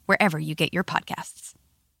now wherever you get your podcasts.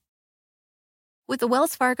 With the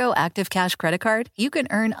Wells Fargo Active Cash Credit Card, you can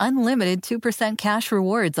earn unlimited 2% cash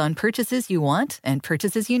rewards on purchases you want and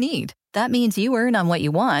purchases you need. That means you earn on what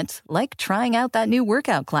you want, like trying out that new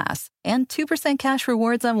workout class, and 2% cash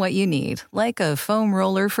rewards on what you need, like a foam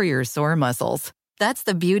roller for your sore muscles. That's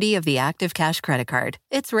the beauty of the Active Cash Credit Card.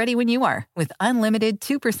 It's ready when you are, with unlimited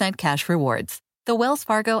 2% cash rewards. The Wells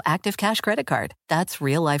Fargo Active Cash Credit Card. That's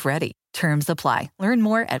real life ready. Terms apply. Learn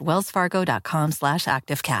more at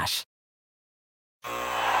wellsfargo.com/activecash.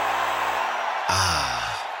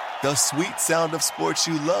 The sweet sound of sports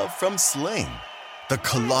you love from Sling. The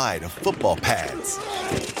collide of football pads.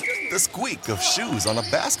 The squeak of shoes on a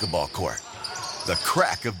basketball court. The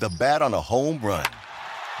crack of the bat on a home run.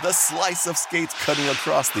 The slice of skates cutting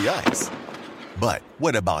across the ice. But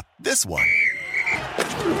what about this one?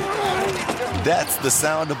 That's the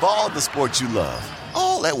sound of all the sports you love,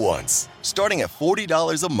 all at once. Starting at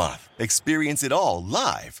 $40 a month. Experience it all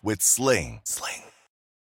live with Sling.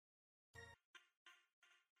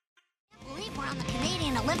 We're on the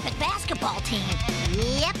Canadian Olympic basketball team.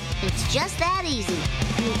 Yep, it's just that easy.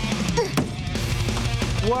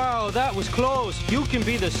 Wow, that was close. You can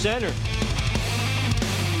be the center.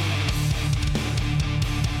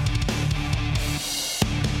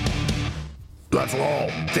 Let's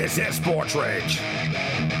roll. This is Sports Rage.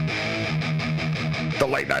 The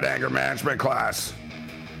late night anger management class.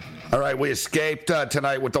 All right, we escaped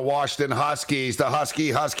tonight with the Washington Huskies, the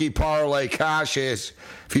Husky parlay cashes.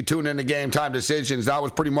 If you tune in to Game Time Decisions, that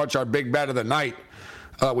was pretty much our big bet of the night.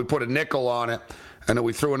 We put a nickel on it, and then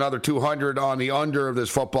we threw another $200 on the under of this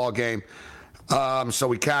football game. So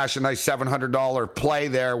we cashed a nice $700 play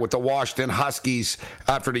there with the Washington Huskies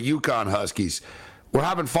after the UConn Huskies. We're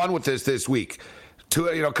having fun with this week.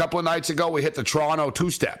 A couple of nights ago, we hit the Toronto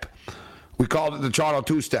two-step. We called it the Toronto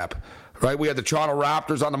two-step. Right, we had the Toronto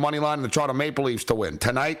Raptors on the money line and the Toronto Maple Leafs to win.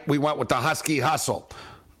 Tonight, we went with the Husky Hustle.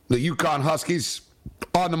 The UConn Huskies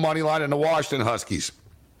on the money line and the Washington Huskies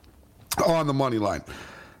on the money line.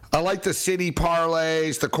 I like the city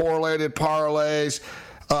parlays, the correlated parlays.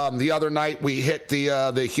 The other night, we hit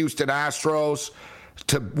the Houston Astros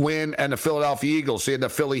to win and the Philadelphia Eagles. So you had the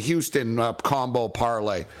Philly-Houston combo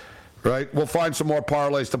parlay. Right, we'll find some more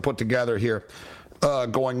parlays to put together here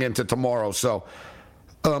going into tomorrow. So.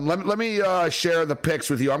 Let me share the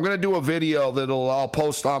picks with you. I'm going to do a video I'll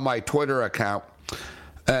post on my Twitter account,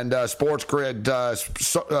 and Sports Grid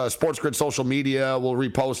social media will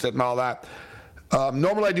repost it and all that.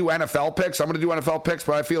 Normally I do NFL picks. I'm going to do NFL picks,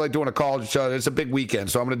 but I feel like doing a college. It's a big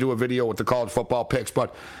weekend, so I'm going to do a video with the college football picks.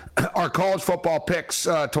 But our college football picks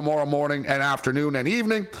tomorrow morning and afternoon and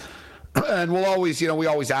evening, and we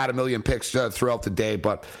always add a million picks throughout the day,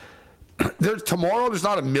 but. There's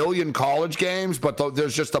not a million college games, but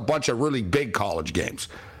there's just a bunch of really big college games,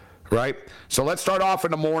 right? So let's start off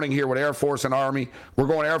in the morning here with Air Force and Army. We're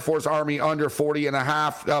going Air Force Army under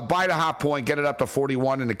 40.5. Buy the half point, get it up to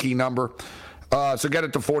 41 in the key number. So get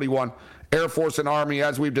it to 41. Air Force and Army,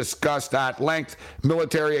 as we've discussed at length,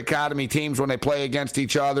 military academy teams when they play against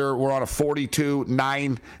each other, we're on a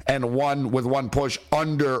 42-9-1 with one push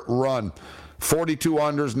under run. 42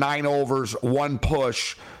 unders, 9 overs, 1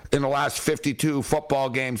 push. In the last 52 football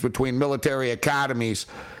games between military academies,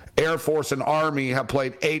 Air Force and Army have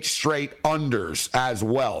played 8 straight unders as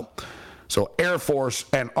well. So Air Force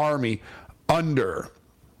and Army under.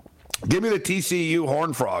 Give me the TCU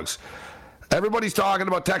Horned Frogs. Everybody's talking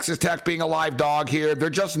about Texas Tech being a live dog here. They're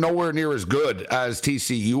just nowhere near as good as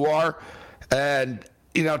TCU are. And,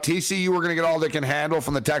 TCU are going to get all they can handle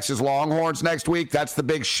from the Texas Longhorns next week. That's the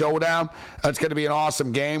big showdown. That's going to be an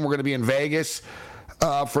awesome game. We're going to be in Vegas.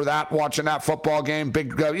 For that, watching that football game.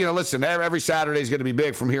 Big, listen, every Saturday is going to be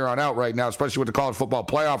big from here on out right now, especially with the college football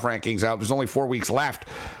playoff rankings out. There's only 4 weeks left,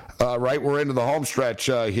 right? We're into the home stretch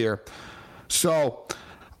here. So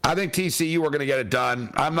I think TCU are going to get it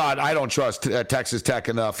done. I don't trust Texas Tech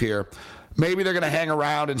enough here. Maybe they're going to hang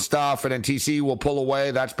around and stuff, and then TCU will pull away.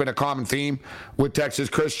 That's been a common theme with Texas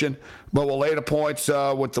Christian. But we'll lay the points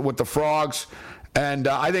with the Frogs. And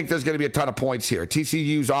I think there's going to be a ton of points here.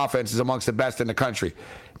 TCU's offense is amongst the best in the country.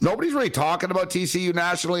 Nobody's really talking about TCU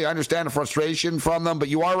nationally. I understand the frustration from them, but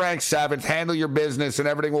you are ranked 7th. Handle your business, and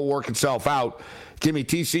everything will work itself out. Give me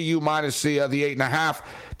TCU minus the 8.5.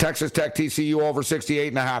 Texas Tech, TCU over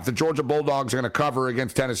 68.5. The Georgia Bulldogs are going to cover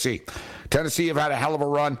against Tennessee. Tennessee have had a hell of a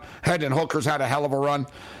run. Hendon Hooker's had a hell of a run.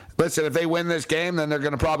 Listen, if they win this game, then they're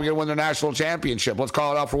probably going to win the national championship. Let's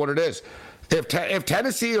call it out for what it is. If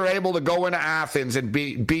Tennessee are able to go into Athens and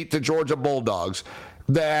beat the Georgia Bulldogs,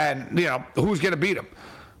 then, who's going to beat them?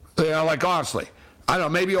 Honestly, I don't know,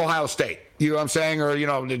 maybe Ohio State. You know what I'm saying? Or,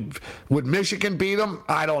 would Michigan beat them?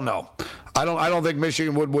 I don't know. I don't think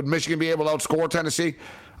Michigan would Michigan be able to outscore Tennessee?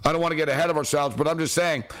 I don't want to get ahead of ourselves, but I'm just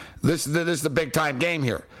saying this is the big time game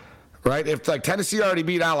here, right? If Tennessee already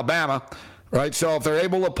beat Alabama, right? So if they're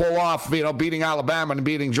able to pull off, beating Alabama and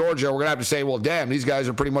beating Georgia, we're going to have to say, well, damn, these guys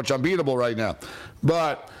are pretty much unbeatable right now.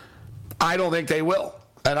 But I don't think they will,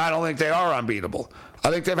 and I don't think they are unbeatable. I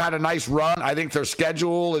think they've had a nice run. I think their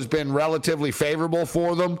schedule has been relatively favorable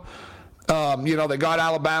for them. They got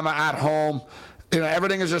Alabama at home.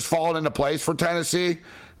 Everything has just fallen into place for Tennessee.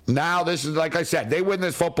 Now, this is, like I said, they win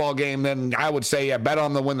this football game, then I would say, bet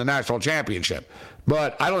on them to win the national championship.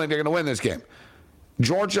 But I don't think they're going to win this game.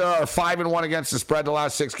 Georgia are 5-1 against the spread the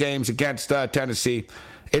last 6 games against Tennessee.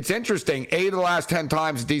 It's interesting. 8 of the last 10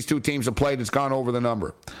 times that these two teams have played, it's gone over the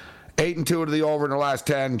number. 8-2 to the over in the last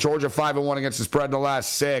 10. Georgia 5-1 against the spread in the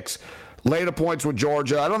last 6. Lay the points with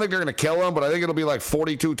Georgia. I don't think they're going to kill them, but I think it'll be like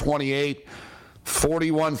 42-28,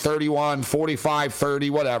 41-31, 45-30,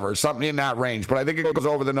 whatever. Something in that range. But I think it goes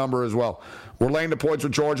over the number as well. We're laying the points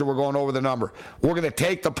with Georgia. We're going over the number. We're going to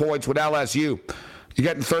take the points with LSU. You're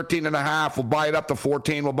getting 13.5. We'll buy it up to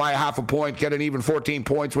 14. We'll buy a half a point, get an even 14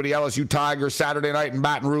 points with the LSU Tigers Saturday night in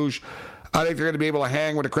Baton Rouge. I think they're going to be able to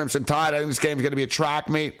hang with the Crimson Tide. I think this game is going to be a track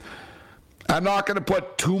meet. I'm not going to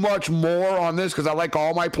put too much more on this because I like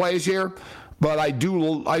all my plays here, but I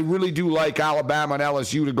really do like Alabama and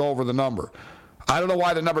LSU to go over the number. I don't know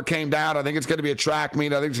why the number came down. I think it's going to be a track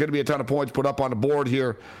meet. I think there's going to be a ton of points put up on the board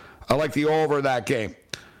here. I like the over of that game.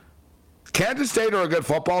 Kansas State are a good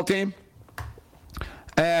football team.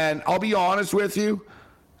 And I'll be honest with you,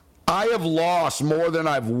 I have lost more than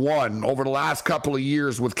I've won over the last couple of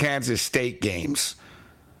years with Kansas State games.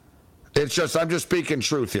 It's just, I'm just speaking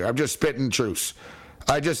truth here. I'm just spitting truth.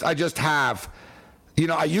 I just have,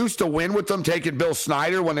 I used to win with them taking Bill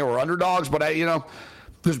Snyder when they were underdogs, but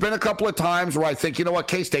there's been a couple of times where I think, you know what,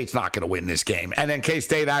 K-State's not going to win this game. And then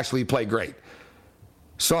K-State actually played great.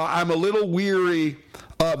 So I'm a little weary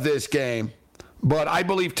of this game, but I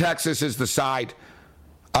believe Texas is the side.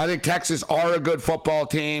 I think Texas are a good football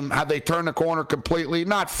team. Have they turned the corner completely?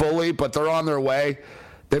 Not fully, but they're on their way.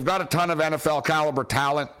 They've got a ton of NFL caliber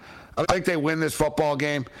talent. I think they win this football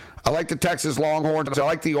game. I like the Texas Longhorns. I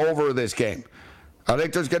like the over of this game. I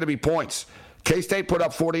think there's going to be points. K-State put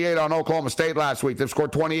up 48 on Oklahoma State last week. They've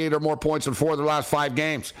scored 28 or more points in 4 of their last 5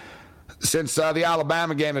 games. Since the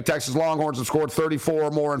Alabama game, the Texas Longhorns have scored 34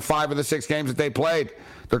 or more in 5 of the 6 games that they played.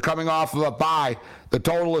 They're coming off of a bye. The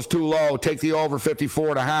total is too low. Take the over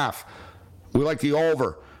 54.5. We like the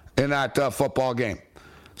over in that football game.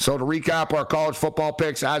 So to recap our college football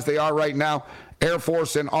picks as they are right now, Air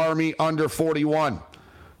Force and Army under 41.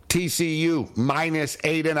 TCU minus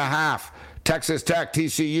 8.5. Texas Tech,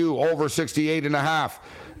 TCU over 68.5.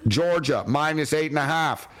 Georgia minus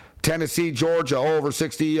 8.5. Tennessee, Georgia over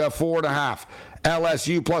 64.5.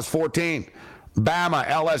 LSU plus 14. Bama,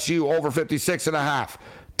 LSU over 56.5.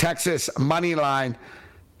 Texas money line.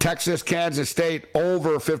 Texas, Kansas State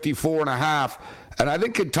over 54.5. And I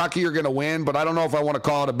think Kentucky are going to win, but I don't know if I want to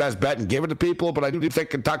call it a best bet and give it to people, but I do think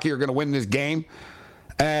Kentucky are going to win this game.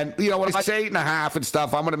 And, when I say 8.5 and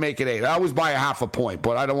stuff, I'm going to make it 8. I always buy a half a point,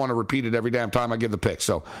 but I don't want to repeat it every damn time I give the pick.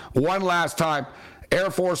 So one last time,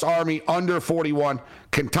 Air Force Army under 41,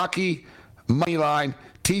 Kentucky money line,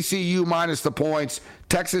 TCU minus the points,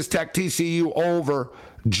 Texas Tech TCU over,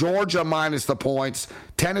 Georgia minus the points,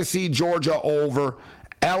 Tennessee Georgia over,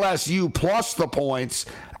 LSU plus the points,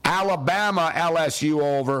 Alabama LSU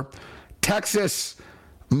over, Texas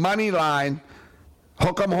money line,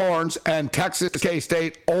 Hook 'em Horns, and Texas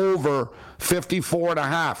K-State over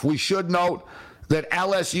 54.5. We should note that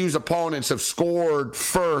LSU's opponents have scored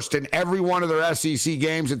first in every one of their SEC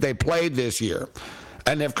games that they played this year.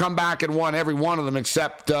 And they've come back and won every one of them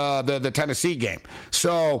except the Tennessee game.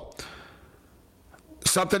 So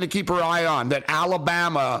something to keep our eye on, that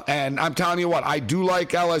Alabama, and I'm telling you what, I do like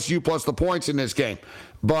LSU plus the points in this game.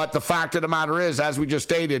 But the fact of the matter is, as we just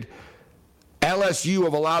stated, LSU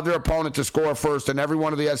have allowed their opponent to score first in every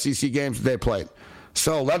one of the SEC games that they played.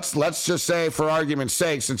 So let's just say, for argument's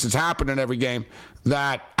sake, since it's happened in every game,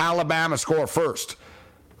 that Alabama score first.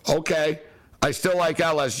 Okay, I still like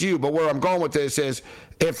LSU, but where I'm going with this is,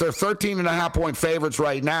 if they're 13.5-point favorites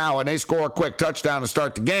right now and they score a quick touchdown to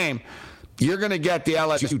start the game, you're going to get the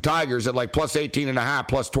LSU Tigers at like plus 18.5,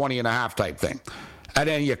 plus 20.5 type thing. And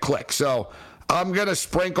then you click. So I'm going to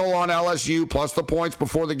sprinkle on LSU plus the points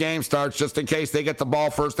before the game starts, just in case they get the ball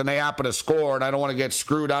first and they happen to score, and I don't want to get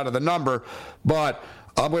screwed out of the number. But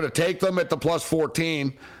I'm going to take them at the plus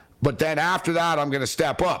 14, but then after that, I'm going to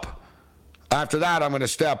step up. After that, I'm going to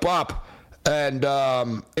step up. And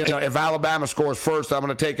if Alabama scores first, I'm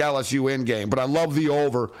going to take LSU in game. But I love the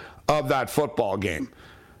over of that football game.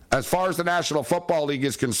 As far as the National Football League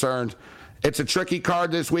is concerned, it's a tricky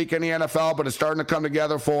card this week in the NFL, but it's starting to come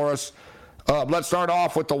together for us. Let's start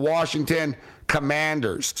off with the Washington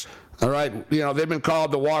Commanders. All right, they've been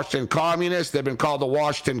called the Washington Communists. They've been called the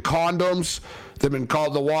Washington Condoms. They've been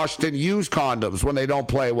called the Washington Used Condoms when they don't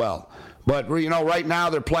play well. But, right now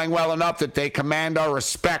they're playing well enough that they command our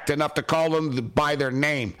respect enough to call them by their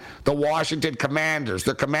name. The Washington Commanders.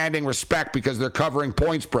 They're commanding respect because they're covering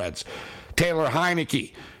point spreads. Taylor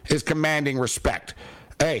Heineke is commanding respect.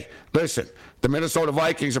 Hey, listen, the Minnesota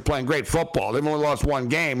Vikings are playing great football. They've only lost one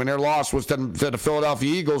game, and their loss was to the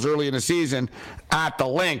Philadelphia Eagles early in the season at the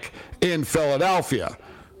Link in Philadelphia.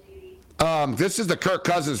 This is the Kirk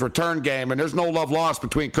Cousins return game, and there's no love lost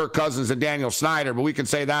between Kirk Cousins and Daniel Snyder, but we can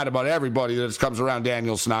say that about everybody that comes around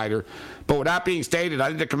Daniel Snyder. But with that being stated, I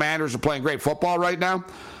think the Commanders are playing great football right now.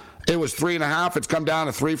 It was 3.5. It's come down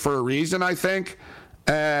to 3 for a reason, I think.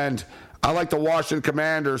 And I like the Washington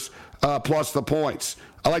Commanders plus the points.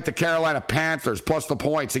 I like the Carolina Panthers plus the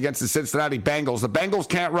points against the Cincinnati Bengals. The Bengals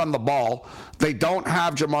can't run the ball. They don't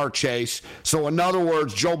have Jamar Chase. So in other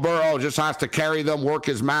words, Joe Burrow just has to carry them, work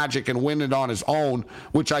his magic, and win it on his own,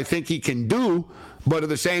 which I think he can do. But at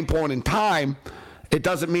the same point in time, It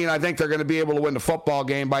doesn't mean I think they're going to be able to win the football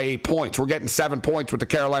game by 8 points. We're getting 7 points with the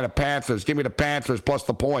Carolina Panthers. Give me the Panthers plus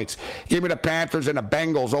the points. Give me the Panthers and the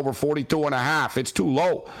Bengals over 42.5. It's too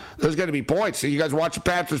low. There's going to be points. So you guys watch the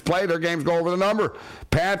Panthers play, their games go over the number.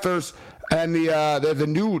 Panthers and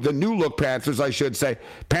the new look Panthers, I should say.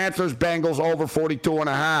 Panthers, Bengals over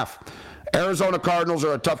 42.5. Arizona Cardinals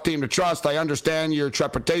are a tough team to trust. I understand your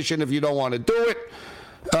trepidation if you don't want to do it.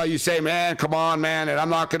 You say, man, come on, man, and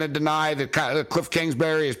I'm not going to deny that Cliff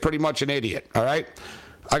Kingsbury is pretty much an idiot, all right?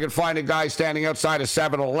 I can find a guy standing outside of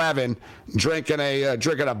 7-Eleven drinking a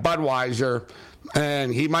Budweiser,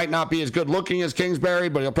 and he might not be as good looking as Kingsbury,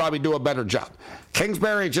 but he'll probably do a better job.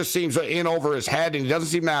 Kingsbury just seems in over his head, and he doesn't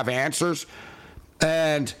seem to have answers.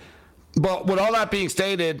 But with all that being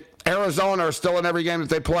stated, Arizona are still in every game that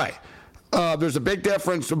they play. There's a big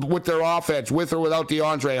difference with their offense, with or without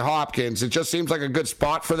DeAndre Hopkins. It just seems like a good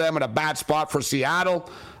spot for them and a bad spot for Seattle.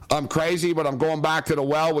 I'm crazy, but I'm going back to the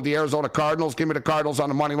well with the Arizona Cardinals. Give me the Cardinals on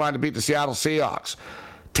the money line to beat the Seattle Seahawks.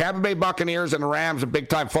 Tampa Bay Buccaneers and the Rams, a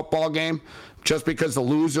big-time football game, just because the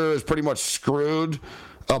loser is pretty much screwed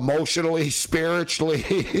emotionally, spiritually.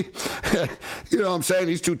 You know what I'm saying?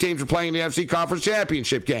 These two teams are playing the NFC Conference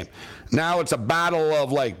Championship game. Now it's a battle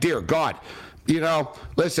of, like, dear God. You know,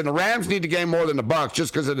 listen, the Rams need to gain more than the Bucs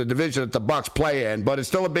just because of the division that the Bucs play in, but it's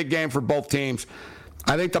still a big game for both teams.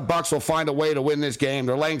 I think the Bucs will find a way to win this game.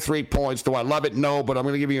 They're laying 3 points. Do I love it? No, but I'm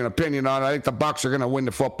going to give you an opinion on it. I think the Bucs are going to win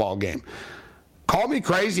the football game. Call me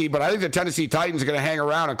crazy, but I think the Tennessee Titans are going to hang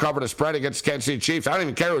around and cover the spread against the Kansas City Chiefs. I don't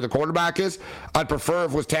even care who the quarterback is. I'd prefer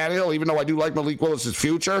if it was Tannehill, even though I do like Malik Willis'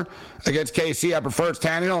 future against KC. I prefer it's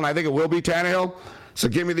Tannehill, and I think it will be Tannehill. So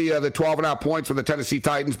give me the 12.5 points for the Tennessee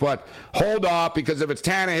Titans, but hold off because if it's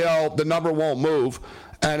Tannehill, the number won't move,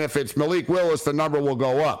 and if it's Malik Willis, the number will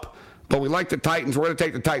go up. But we like the Titans. We're going to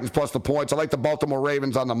take the Titans plus the points. I like the Baltimore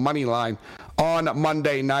Ravens on the money line on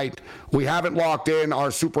Monday night. We haven't locked in our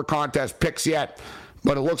Super Contest picks yet,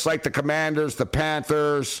 but it looks like the Commanders, the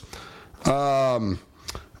Panthers. We're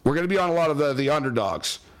going to be on a lot of the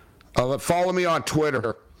underdogs. Follow me on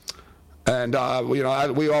Twitter. And we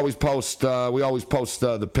always post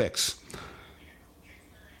the picks.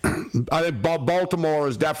 I think Baltimore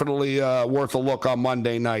is definitely worth a look on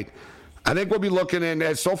Monday night. I think we'll be looking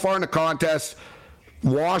in so far in the contest: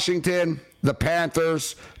 Washington, the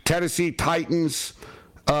Panthers, Tennessee Titans,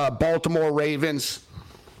 Baltimore Ravens,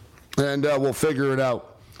 and we'll figure it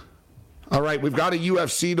out. All right, we've got a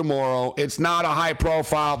UFC tomorrow. It's not a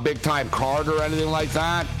high-profile, big-time card or anything like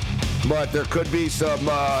that. But there could be some,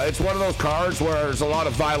 it's one of those cards where there's a lot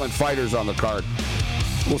of violent fighters on the card.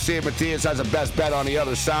 We'll see if Matias has a best bet on the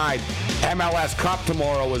other side. MLS Cup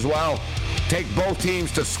tomorrow as well. Take both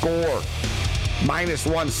teams to score. Minus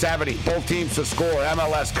 170. Both teams to score.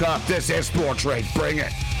 MLS Cup. This is Sports Rage. Bring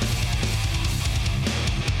it.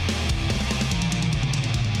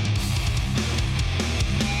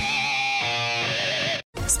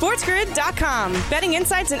 SportsGrid.com. Betting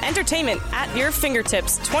insights and entertainment at your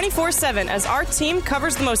fingertips 24/7 as our team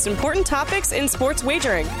covers the most important topics in sports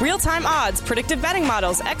wagering. Real-time odds, predictive betting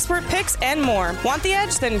models, expert picks, and more. Want the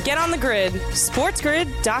edge? Then get on the grid.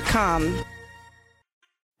 SportsGrid.com.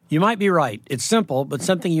 You might be right. It's simple, but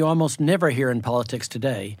something you almost never hear in politics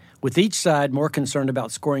today, with each side more concerned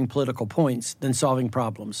about scoring political points than solving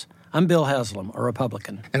problems. I'm Bill Haslam, a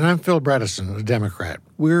Republican. And I'm Phil Bredesen, a Democrat.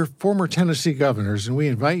 We're former Tennessee governors, and we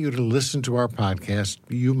invite you to listen to our podcast,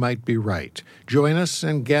 You Might Be Right. Join us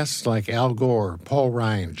and guests like Al Gore, Paul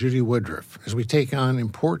Ryan, Judy Woodruff, as we take on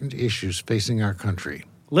important issues facing our country.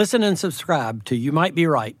 Listen and subscribe to You Might Be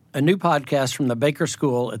Right, a new podcast from the Baker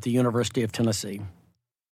School at the University of Tennessee.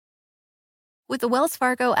 With the Wells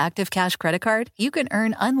Fargo Active Cash Credit Card, you can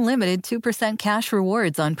earn unlimited 2% cash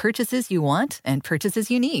rewards on purchases you want and purchases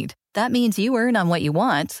you need. That means you earn on what you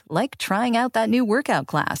want, like trying out that new workout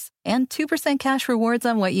class, and 2% cash rewards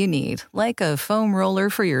on what you need, like a foam roller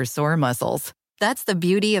for your sore muscles. That's the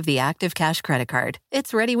beauty of the Active Cash Credit Card.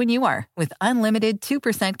 It's ready when you are, with unlimited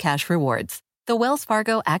 2% cash rewards. The Wells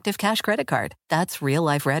Fargo Active Cash Credit Card. That's real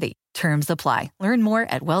life ready. Terms apply. Learn more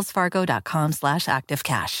at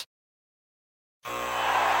wellsfargo.com/activecash.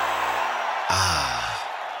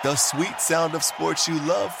 The sweet sound of sports you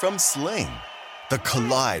love from Sling. The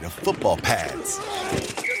collide of football pads.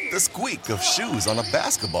 The squeak of shoes on a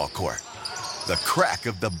basketball court. The crack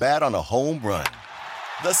of the bat on a home run.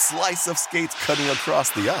 The slice of skates cutting across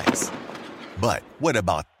the ice. But what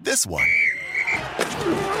about this one?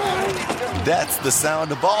 That's the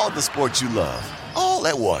sound of all the sports you love, all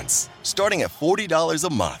at once. Starting at $40 a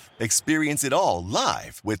month. Experience it all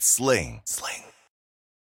live with Sling.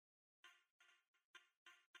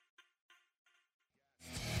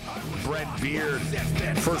 Brent Beard,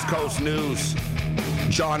 First Coast News,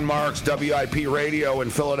 John Marks, WIP Radio in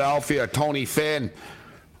Philadelphia, Tony Finn,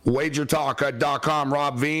 WagerTalk.com,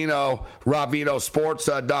 Rob Vino,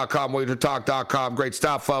 RobVinoSports.com, WagerTalk.com. Great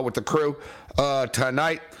stuff with the crew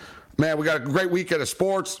tonight. Man, we got a great weekend of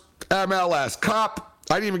sports. MLS Cup.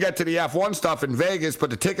 I didn't even get to the F1 stuff in Vegas, but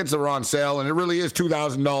the tickets are on sale, and it really is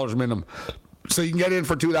 $2,000 minimum. So you can get in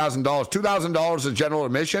for $2,000. $2,000 is general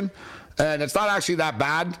admission, and it's not actually that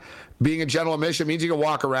bad. Being a general admission means you can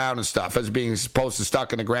walk around and stuff as being supposed to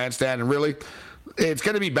stuck in the grandstand, and really, it's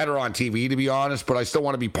going to be better on TV, to be honest, but I still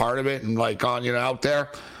want to be part of it and, like, on, out there.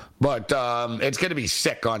 But it's going to be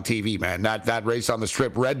sick on TV, man. That race on the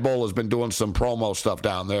Strip. Red Bull has been doing some promo stuff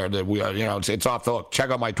down there that we, it's off the hook.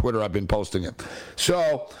 Check out my Twitter. I've been posting it.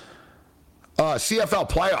 So,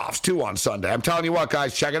 CFL playoffs too on Sunday. I'm telling you what,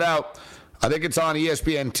 guys, check it out. I think it's on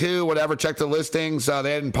ESPN2, whatever. Check the listings.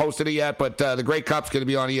 They hadn't posted it yet, but the Grey Cup's going to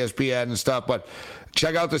be on ESPN and stuff. But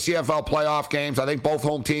check out the CFL playoff games. I think both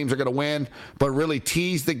home teams are going to win, but really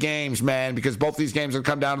tease the games, man, because both these games will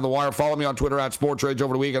come down to the wire. Follow me on Twitter at SportsRage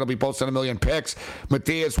over the weekend. I'll be posting a million picks.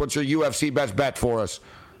 Matthias, what's your UFC best bet for us?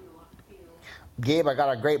 Gabe, I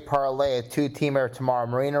got a great parlay, a two-teamer tomorrow.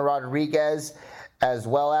 Marina Rodriguez as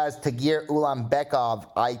well as Tagir Ulanbekov.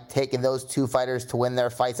 I taken those two fighters to win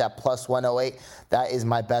their fights at plus 108. That is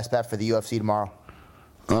my best bet for the UFC tomorrow.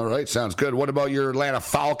 All right, sounds good. What about your Atlanta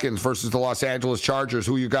Falcons versus the Los Angeles Chargers?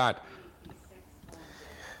 Who you got?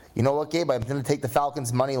 You know what, Gabe? I'm going to take the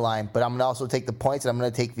Falcons' money line, but I'm going to also take the points, and I'm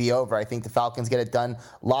going to take the over. I think the Falcons get it done.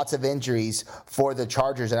 Lots of injuries for the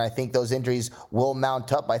Chargers, and I think those injuries will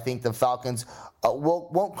mount up. I think the Falcons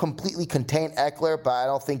won't completely contain Eckler, but I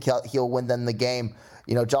don't think he'll win them the game.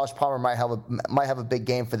 Josh Palmer might have a big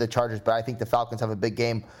game for the Chargers, but I think the Falcons have a big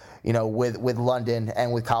game, with London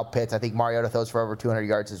and with Kyle Pitts. I think Mariota throws for over 200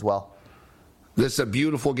 yards as well. This is a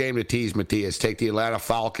beautiful game to tease, Matthias. Take the Atlanta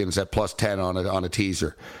Falcons at plus 10 on a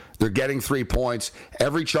teaser. They're getting 3 points.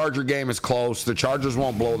 Every Charger game is close. The Chargers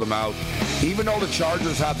won't blow them out. Even though the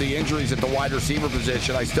Chargers have the injuries at the wide receiver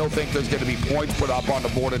position, I still think there's going to be points put up on the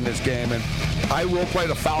board in this game. And I will play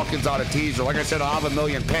the Falcons on a teaser. Like I said, I'll have a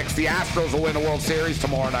million picks. The Astros will win the World Series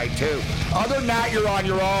tomorrow night, too. Other than that, you're on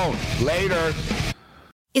your own. Later.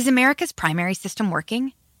 Is America's primary system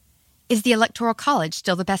working? Is the Electoral College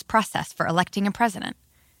still the best process for electing a president?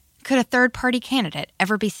 Could a third-party candidate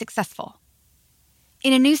ever be successful?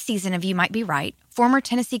 In a new season of You Might Be Right, former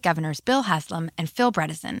Tennessee governors Bill Haslam and Phil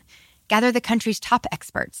Bredesen gather the country's top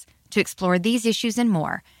experts to explore these issues and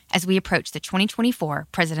more as we approach the 2024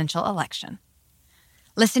 presidential election.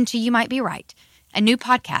 Listen to You Might Be Right, a new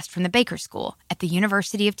podcast from the Baker School at the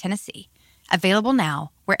University of Tennessee, available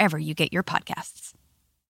now wherever you get your podcasts.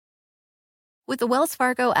 With the Wells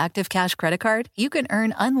Fargo Active Cash Credit Card, you can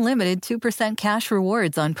earn unlimited 2% cash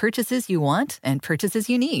rewards on purchases you want and purchases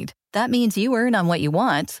you need. That means you earn on what you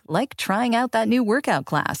want, like trying out that new workout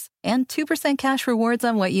class, and 2% cash rewards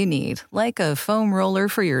on what you need, like a foam roller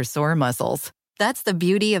for your sore muscles. That's the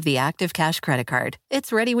beauty of the Active Cash Credit Card.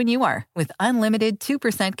 It's ready when you are, with unlimited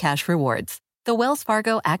 2% cash rewards. The Wells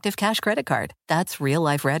Fargo Active Cash Credit Card. That's real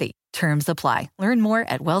life ready. Terms apply. Learn more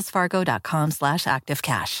at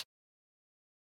wellsfargo.com/activecash.